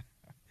them.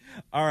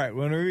 All right,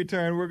 when we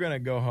return, we're going to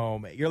go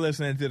home. You're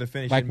listening to the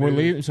Finishing Like we're Move.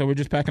 leaving, so we're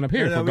just packing up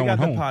here. No, we're going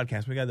home.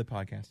 We got the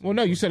podcast. Well,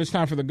 no, you said it's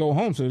time for the go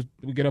home, so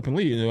we get up and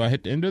leave. Do I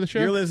hit the end of the show?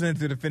 You're listening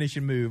to the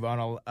Finishing Move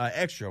on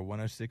Extra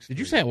 106. Did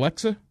you say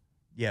Alexa?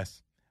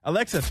 Yes.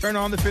 Alexa, turn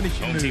on the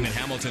Finishing Home Move. Team in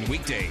Hamilton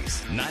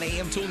weekdays, 9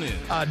 a.m. till noon.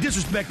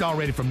 Disrespect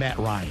already from Matt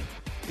Ryan.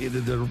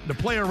 The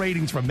player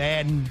ratings for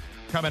Madden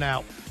coming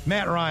out.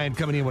 Matt Ryan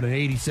coming in with an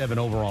 87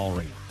 overall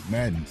rating.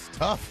 Madden's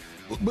tough.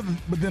 But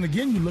then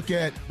again, you look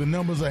at the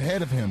numbers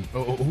ahead of him.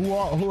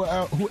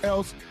 Who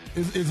else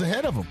is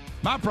ahead of him?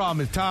 My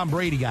problem is Tom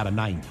Brady got a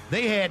 90.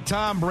 They had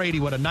Tom Brady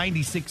with a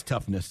 96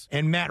 toughness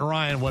and Matt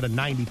Ryan with a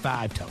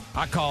 95 tough.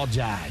 I call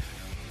jive.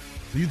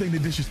 So you think they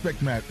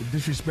disrespect Matt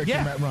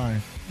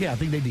Ryan? Yeah, I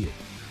think they did.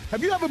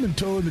 Have you ever been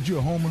told that you're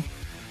a homer?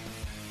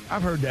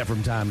 I've heard that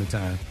from time to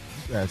time.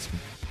 That's me.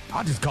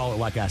 I'll just call it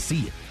like I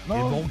see it.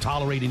 No. It won't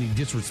tolerate any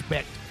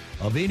disrespect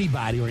of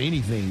anybody or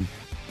anything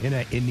in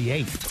the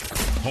eighth.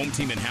 Home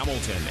Team in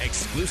Hamilton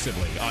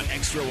exclusively on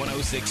Extra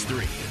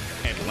 106.3,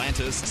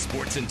 Atlanta's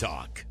Sports and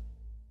Talk.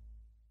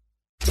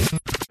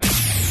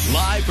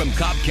 Live from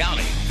Cobb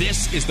County,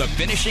 this is the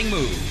Finishing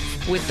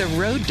Move. With the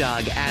Road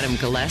Dogg Adam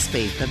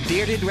Gillespie, the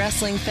bearded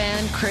wrestling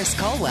fan Chris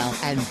Colwell,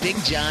 and Big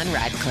John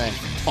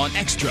Radcliffe. On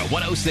Extra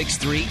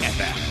 106.3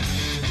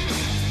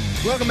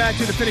 FM. Welcome back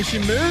to the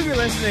Finishing Move. You're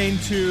listening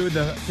to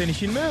the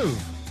Finishing Move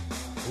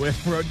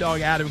with Road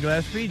Dogg Adam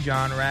Gillespie,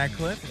 John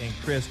Radcliffe, and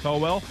Chris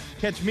Colwell.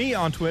 Catch me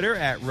on Twitter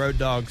at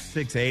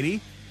RoadDogg680.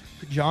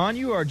 John,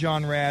 you are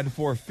John Rad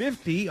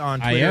 450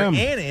 on Twitter and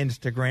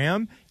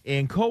Instagram.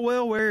 And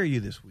Colwell, where are you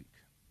this week?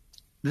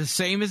 The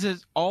same as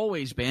it's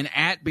always been,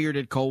 at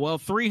Bearded Culwell.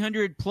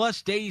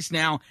 300-plus days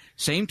now.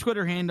 Same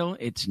Twitter handle.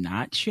 It's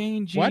not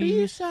changing. Why do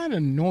you sound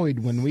annoyed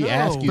when we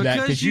ask you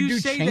that? Because you you do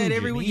say change that it.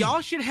 every week.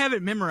 Y'all should have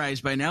it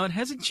memorized by now. It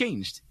hasn't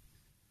changed.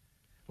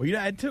 Well,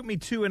 it took me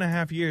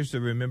 2.5 years to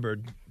remember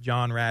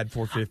John Rad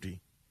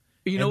 450.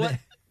 You know what?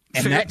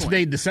 And that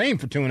stayed the same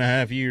for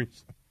 2.5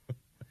 years.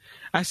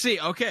 I see.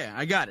 Okay,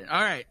 I got it. All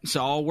right.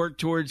 So I'll work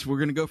towards, we're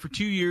going to go for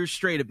 2 years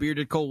straight at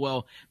Bearded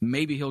Culwell.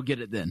 Maybe he'll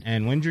get it then.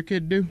 And when's your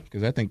kid due?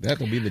 Because I think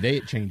that'll be the day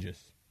it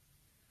changes.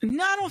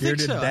 No, I don't Bearded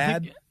think so.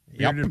 Dad?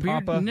 Bearded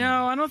Papa?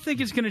 No, I don't think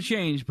it's going to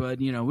change, but,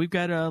 we've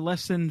got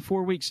less than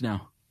 4 weeks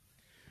now.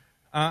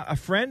 A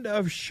friend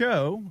of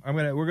show,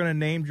 we're gonna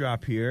name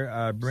drop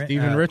here.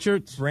 Steven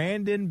Richards?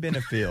 Brandon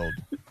Benefield.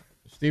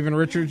 Steven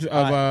Richards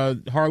of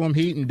Harlem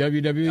Heat and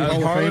WWE Hall of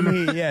Fame.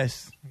 Harlem Heat,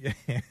 yes.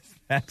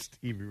 That's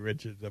Stevie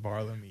Richards of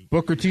Harlem Heat.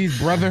 Booker T's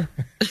brother.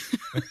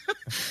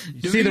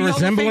 You see the Hall of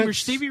Famer resemblance?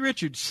 Stevie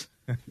Richards.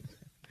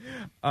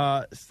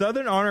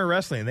 Southern Honor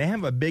Wrestling. They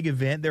have a big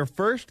event. Their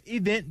first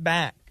event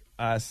back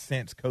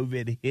since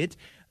COVID hit.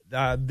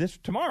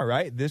 Tomorrow,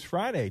 right? This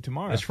Friday,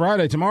 tomorrow. It's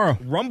Friday, tomorrow.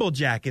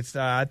 Rumblejack. It's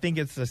I think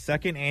it's the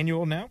second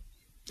annual now.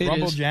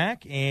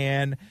 Rumblejack,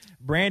 and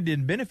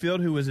Brandon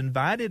Benefield, who was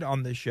invited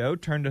on the show,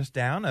 turned us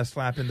down. A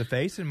slap in the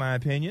face, in my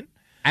opinion.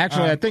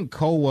 Actually, I think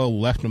Colwell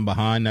left him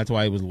behind. That's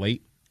why he was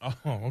late. Oh,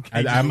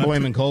 okay. I'm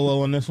blaming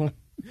Colwell on this one.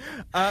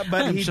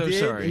 But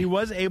sorry. He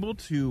was able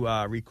to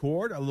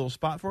record a little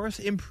spot for us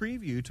in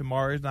preview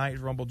tomorrow's night's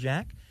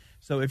Rumblejack.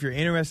 So if you're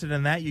interested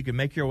in that, you can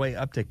make your way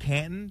up to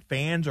Canton.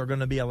 Fans are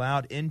going to be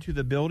allowed into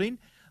the building.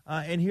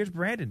 And here's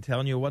Brandon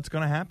telling you what's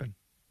going to happen.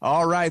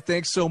 All right.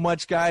 Thanks so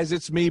much, guys.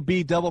 It's me,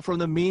 B Double from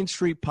the Mean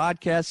Street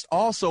Podcast.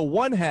 Also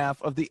one half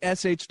of the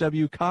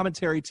SHW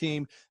commentary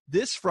team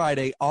this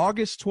Friday,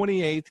 August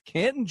 28th,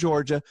 Canton,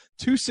 Georgia,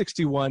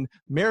 261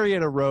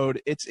 Marietta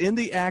Road. It's in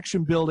the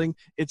Action Building.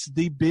 It's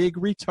the big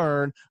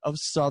return of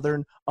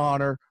Southern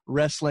Honor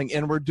Wrestling,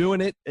 and we're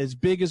doing it as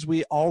big as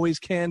we always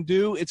can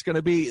do. It's going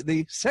to be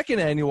the second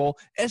annual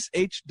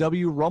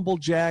SHW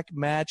Rumblejack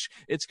match.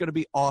 It's going to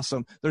be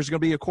awesome. There's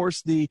going to be, of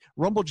course, the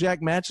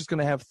Rumblejack match is going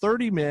to have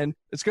 30 men.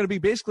 It's going to be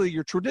basically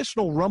your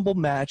traditional Rumble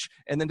match,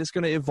 and then it's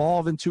going to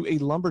evolve into a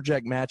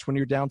Lumberjack match when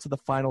you're down to the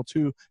final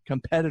two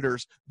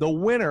competitors. The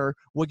winner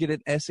will get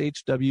an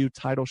SHW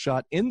title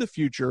shot in the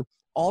future.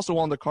 Also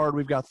on the card,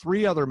 we've got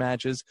 3 other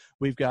matches.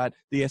 We've got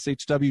the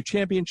SHW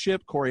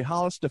Championship. Corey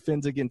Hollis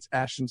defends against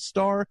Ashton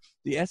Starr.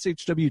 The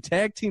SHW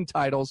Tag Team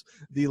titles.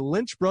 The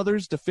Lynch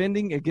Brothers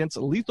defending against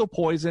Lethal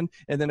Poison.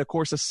 And then, of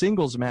course, a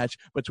singles match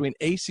between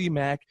AC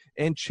Mack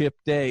and Chip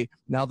Day.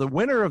 Now, the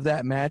winner of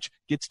that match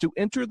gets to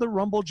enter the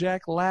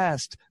Rumblejack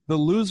last. The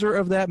loser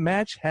of that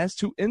match has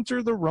to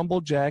enter the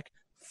Rumblejack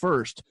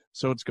first.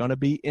 So it's going to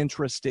be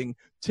interesting.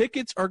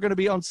 Tickets are going to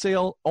be on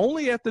sale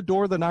only at the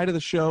door the night of the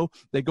show.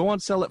 They go on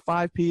sale at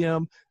 5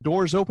 p.m.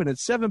 Doors open at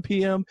 7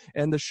 p.m.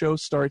 and the show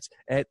starts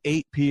at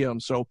 8 p.m.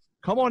 So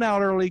come on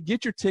out early.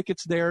 Get your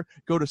tickets there.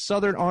 Go to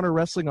Southern Honor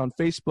Wrestling on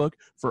Facebook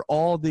for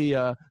all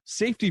the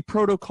safety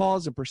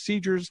protocols and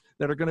procedures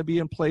that are going to be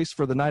in place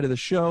for the night of the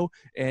show.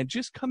 And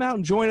just come out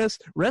and join us.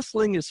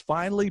 Wrestling is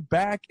finally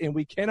back, and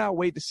we cannot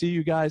wait to see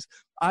you guys.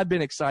 I've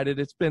been excited.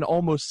 It's been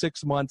almost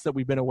 6 months that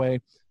we've been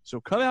away. So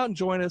come out and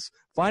join us.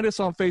 Find us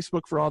on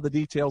Facebook for all the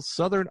details.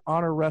 Southern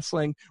Honor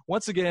Wrestling.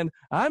 Once again,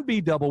 I'm B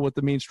Double with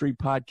the Mean Street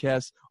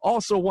Podcast.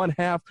 Also one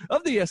half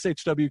of the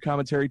SHW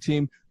commentary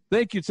team.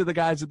 Thank you to the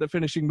guys at the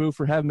Finishing Move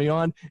for having me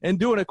on. And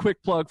doing a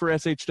quick plug for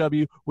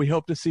SHW, we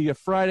hope to see you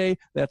Friday.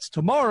 That's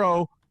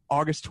tomorrow,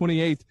 August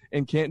 28th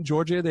in Canton,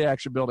 Georgia, at the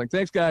Action Building.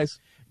 Thanks, guys.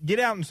 Get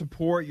out and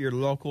support your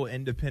local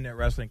independent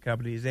wrestling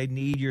companies. They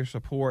need your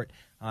support.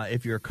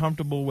 If you're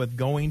comfortable with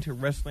going to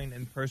wrestling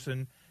in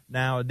person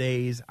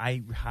nowadays,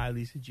 I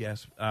highly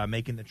suggest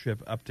making the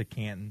trip up to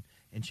Canton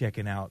and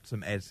checking out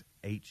some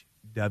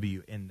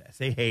SHW. And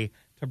say hey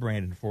to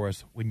Brandon for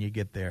us when you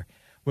get there.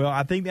 Well,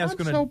 I think that's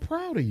going to... I'm so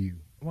proud of you.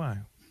 Why?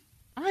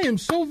 I am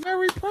so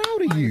very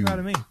proud of Why are you. you proud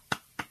of me?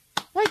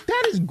 Like,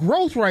 that is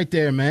growth right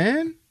there,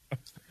 man.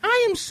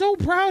 I am so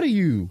proud of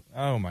you.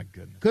 Oh, my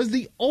goodness. Because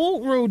the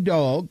old Road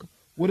Dogg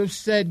would have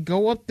said,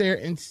 go up there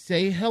and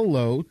say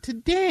hello to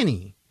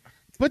Danny.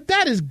 But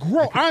that is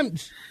growth.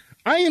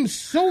 I am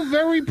so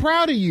very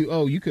proud of you.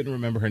 Oh, you couldn't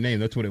remember her name.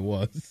 That's what it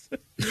was.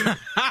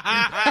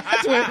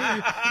 That's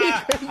what he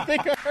couldn't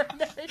think of her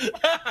name.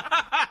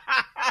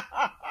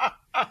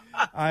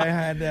 I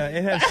had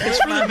it had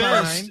slipped my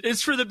mind.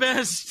 It's for the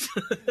best.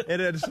 It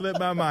had slipped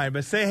my mind.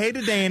 But say hey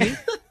to Danny.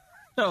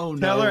 Oh, no.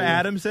 Tell her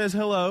Adam says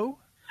hello.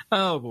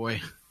 Oh,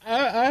 boy.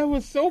 I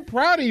was so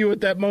proud of you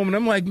at that moment.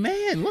 I'm like,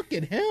 man, look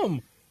at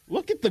him.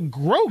 Look at the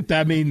growth.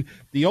 I mean,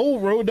 the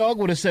old Road Dogg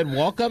would have said,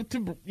 walk up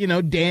to,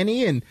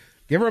 Danny and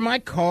give her my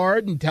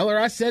card and tell her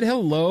I said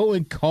hello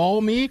and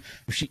call me.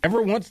 If she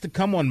ever wants to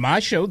come on my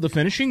show, The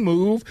Finishing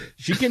Move,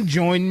 she can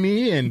join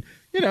me. And,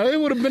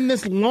 it would have been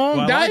this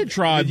long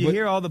diatribe. Did you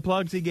hear all the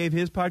plugs he gave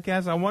his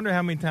podcast? I wonder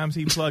how many times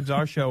he plugs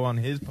our show on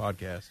his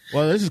podcast.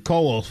 Well, this is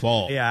Colwell's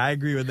fault. Yeah, I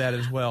agree with that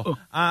as well.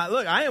 Look,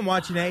 I am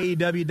watching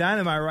AEW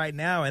Dynamite right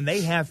now, and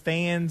they have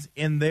fans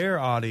in their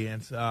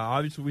audience.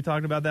 Obviously, we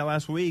talked about that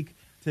last week.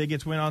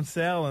 Tickets went on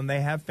sale, and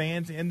they have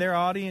fans in their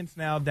audience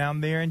now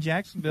down there in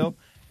Jacksonville.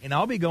 And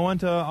I'll be going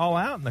to All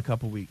Out in a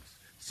couple weeks.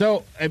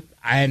 So,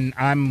 and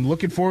I'm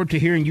looking forward to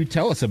hearing you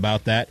tell us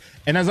about that.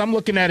 And as I'm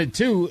looking at it,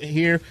 too,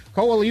 here,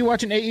 Colwell, are you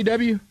watching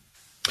AEW?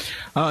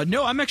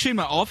 No, I'm actually in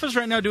my office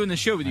right now doing the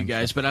show with you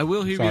guys, but I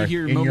will be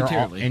here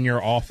momentarily. In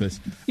your office.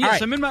 Yes,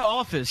 right. I'm in my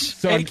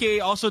office,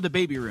 a.k.a. also the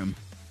baby room.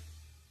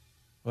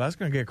 Well, that's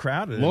going to get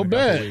crowded. A little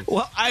bit.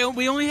 Well,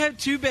 we only have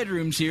 2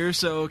 bedrooms here,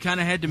 so kind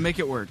of had to make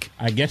it work.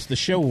 I guess the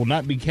show will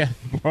not be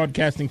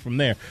broadcasting from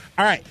there.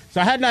 All right,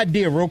 so I had an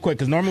idea real quick,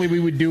 because normally we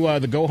would do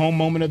the go-home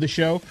moment of the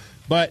show,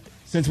 but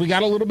since we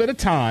got a little bit of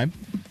time,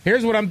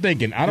 here's what I'm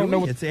thinking. I don't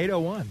know. It's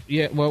 8:01.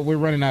 Yeah, well, we're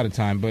running out of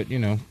time, but,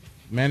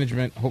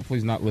 management hopefully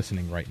is not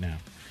listening right now.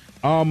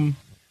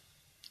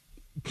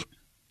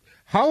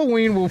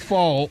 Halloween will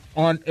fall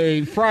on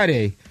a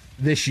Friday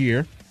this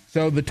year,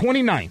 so the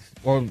 29th,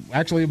 or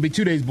actually it'll be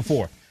 2 days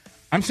before.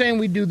 I'm saying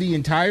we do the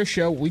entire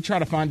show. We try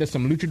to find us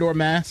some luchador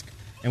mask,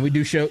 and we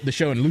do the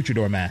show in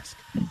luchador mask.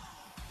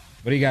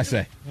 What do you guys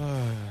say?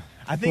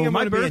 I think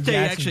my birthday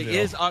actually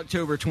is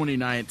October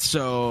 29th,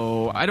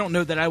 so I don't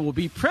know that I will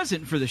be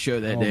present for the show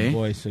that day. Oh,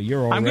 boy, so you're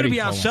already I'm going to be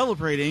out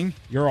celebrating.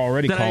 You're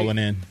already calling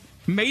in.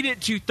 Made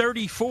it to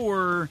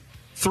 34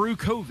 through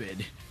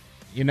COVID.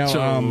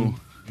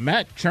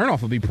 Matt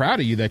Chernoff will be proud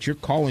of you that you're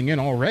calling in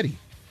already.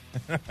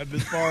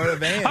 This far in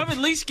advance. I'm at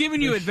least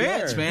giving you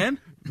advance, man.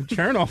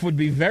 Chernoff would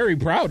be very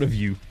proud of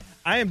you.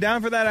 I am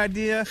down for that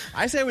idea.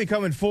 I say we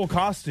come in full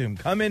costume.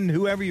 Come in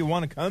whoever you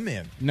want to come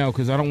in. No,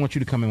 because I don't want you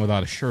to come in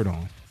without a shirt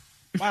on.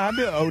 Wow, I'm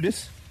Bill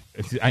Otis.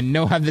 I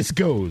know how this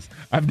goes.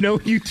 I've known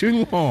you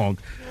too long.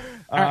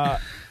 But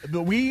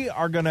we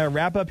are going to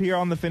wrap up here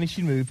on the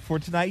Finishing Move for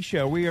tonight's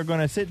show. We are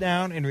going to sit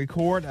down and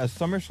record a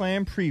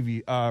SummerSlam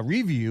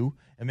review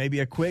and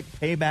maybe a quick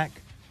payback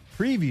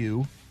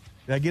preview.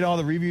 Did I get all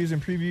the reviews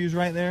and previews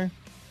right there?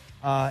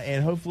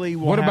 And hopefully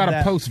we'll What have about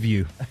that a post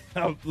view?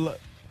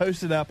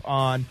 Posted up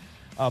on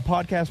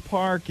Podcast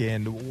Park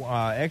and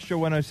Extra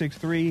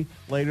 106.3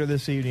 later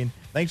this evening.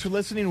 Thanks for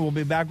listening. We'll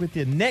be back with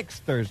you next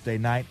Thursday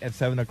night at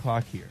 7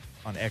 o'clock here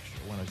on Extra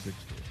 106.3.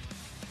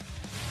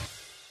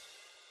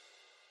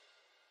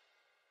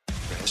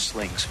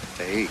 Wrestling's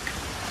fake.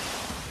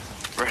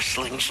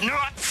 Wrestling's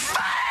not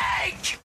fake!